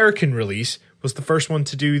American release was the first one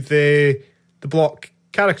to do the block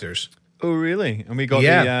characters. Oh, really? And we got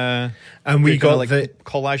the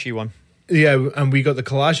collage one. Yeah, and we got the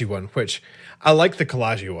collage one, which I like the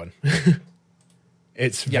collage one.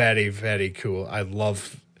 It's very, very cool. I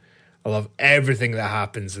love everything that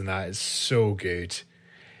happens in that. It's so good.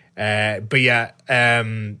 And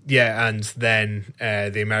then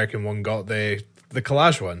the American one got the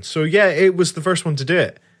collage one. So yeah, it was the first one to do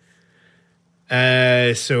it.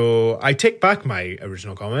 So I take back my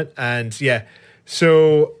original comment, and it's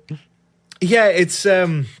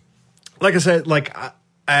like I said,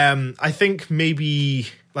 I think maybe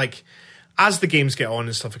like, as the games get on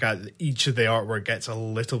and stuff like that, each of the artwork gets a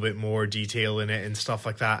little bit more detail in it and stuff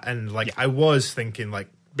like that. And I was thinking, like,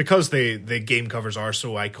 because the game covers are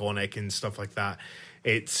so iconic and stuff like that,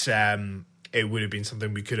 it would have been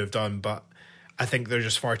something we could have done, but I think they're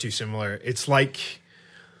just far too similar. It's like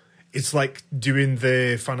doing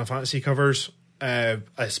the Final Fantasy covers,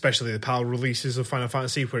 especially the PAL releases of Final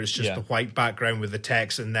Fantasy, where it's just the white background with the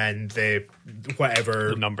text and then the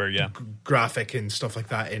number, graphic and stuff like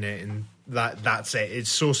that in it, and that's it. It's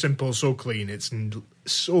so simple, so clean. It's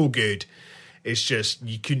so good. It's just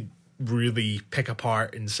you couldn't really pick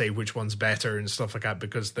apart and say which one's better and stuff like that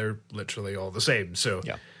because they're literally all the same. So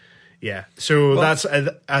So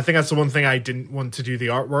I think that's the one thing I didn't want to do the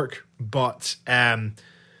artwork, but the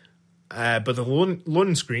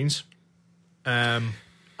loading screens. I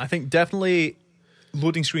think definitely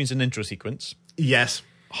loading screens and intro sequence. Yes,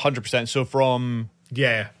 100%. So from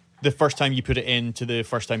the first time you put it in to the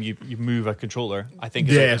first time you move a controller, I think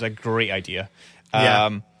is a great idea.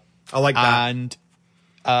 I like that. And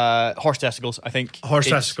horse testicles, I think.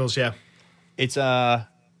 Testicles, yeah. It's an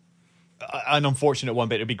unfortunate one,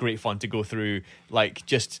 but it'd be great fun to go through, like,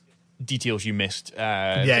 just details you missed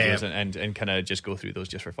and kind of just go through those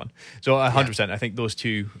just for fun. So 100%, I think those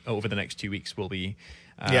two over the next 2 weeks will be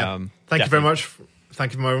Thank you very much.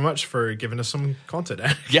 Thank you very much for giving us some content.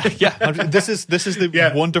 This is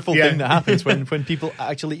the wonderful thing that happens when people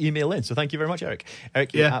actually email in. So thank you very much, Eric.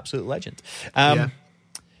 Eric, you're an absolute legend.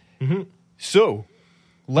 So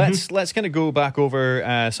let's kind of go back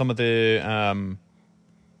over some of the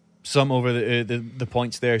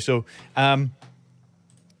points there. So time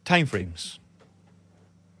frames.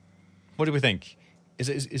 What do we think? Is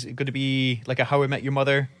it going to be like a How I Met Your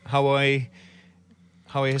Mother? How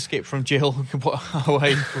How I escaped from jail. How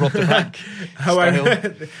I robbed a bank.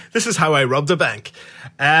 This is how I robbed a bank.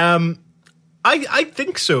 I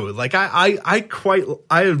think so. Like I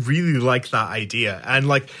really like that idea, and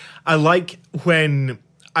like I like when.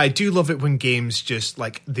 I do love it when games just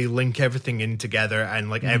like they link everything in together and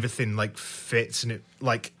like everything like fits, and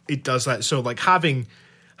it does that. So like having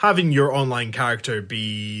your online character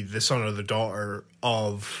be the son or the daughter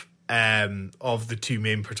of the two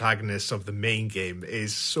main protagonists of the main game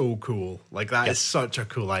is so cool. Like that is such a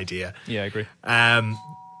cool idea. Yeah, I agree.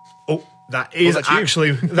 That is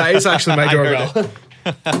actually my doorbell.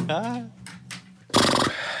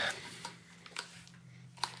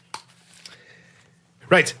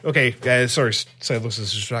 Right. Okay. Sorry, Silas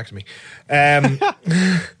has distracted me.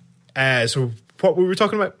 So what were we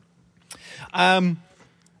talking about? I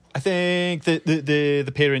think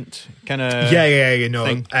the parent kind of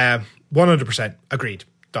thing. 100% agreed.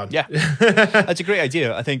 Done. Yeah, that's a great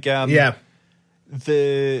idea. I think. The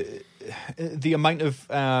amount of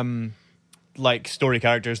like story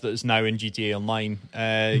characters that is now in GTA Online,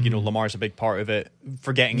 Lamar's a big part of it.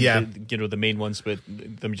 Forgetting the main ones, but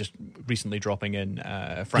them just recently dropping in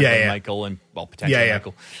Franklin, Michael, and potentially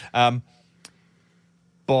Michael.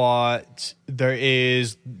 But there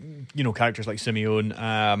is characters like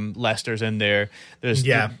Simeon, Lester's in there. There's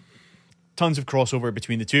tons of crossover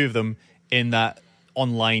between the two of them. In that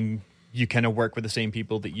online, you kind of work with the same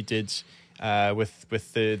people that you did with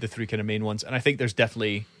the three kind of main ones, and I think there's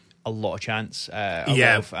definitely a lot of chance, a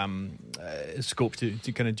lot of scope to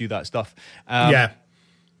kind of do that stuff.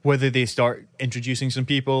 Whether they start introducing some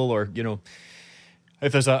people, or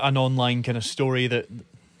if there's an online kind of story that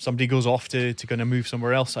somebody goes off to kind of move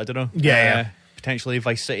somewhere else, I don't know. Potentially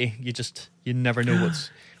Vice City. You never know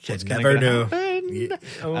what's going to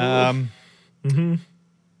happen.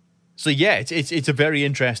 So yeah, it's a very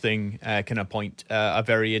interesting kind of point, a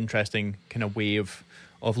very interesting kind of way of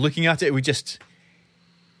looking at it. We just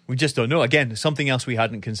don't know. Again, something else we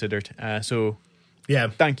hadn't considered. So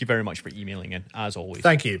thank you very much for emailing in, as always.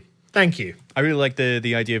 Thank you. I really like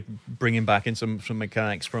the idea of bringing back in some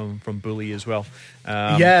mechanics from Bully as well.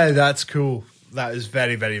 That's cool. That is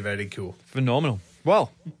very, very, very cool. Phenomenal.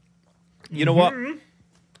 Well, you know what?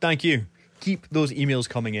 Thank you. Keep those emails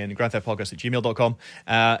coming in, grandtheftpodcast@gmail.com.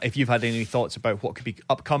 If you've had any thoughts about what could be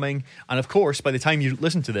upcoming. And of course, by the time you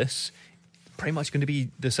listen to this, pretty much going to be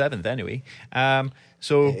the 7th anyway.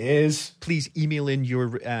 So it is. Please email in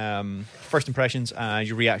your first impressions and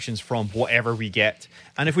your reactions from whatever we get.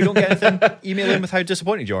 And if we don't get anything, email in with how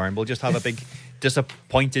disappointed you are, and we'll just have a big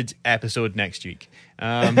disappointed episode next week.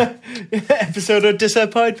 Episode of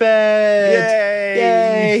disappointment.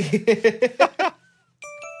 Yay!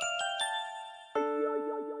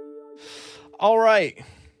 All right.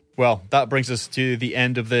 Well, that brings us to the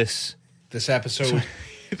end of this episode.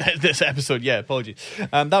 This episode, apologies.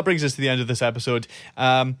 That brings us to the end of this episode,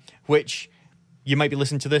 which you might be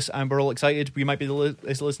listening to this and we're all excited. We might be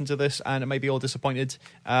listening to this and it might be all disappointed,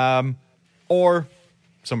 or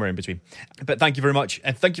somewhere in between. But thank you very much,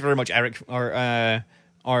 and thank you very much, Eric,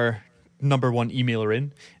 our number one emailer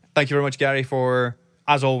in. Thank you very much, Gary, for,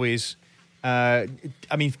 as always,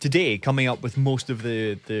 today coming up with most of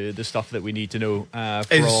the stuff that we need to know.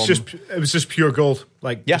 It was just pure gold,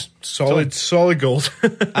 just solid gold.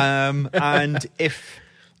 And if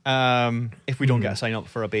we don't get a sign up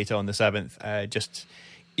for a beta on the 7th, just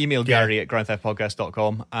email Gary at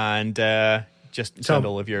grandtheftpodcast.com and just send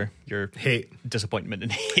all of your hate, disappointment,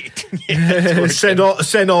 and hate. Send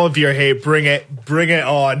all of your hate. Bring it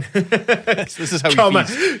on. This is how come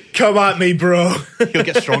at me, bro. He'll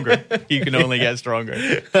get stronger. You can only get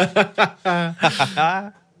stronger.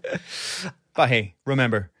 But hey,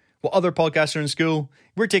 remember, while other podcasts are in school,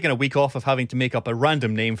 we're taking a week off of having to make up a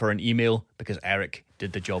random name for an email because Eric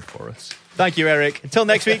did the job for us. Thank you, Eric. Until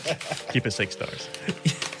next week, keep it 6 stars.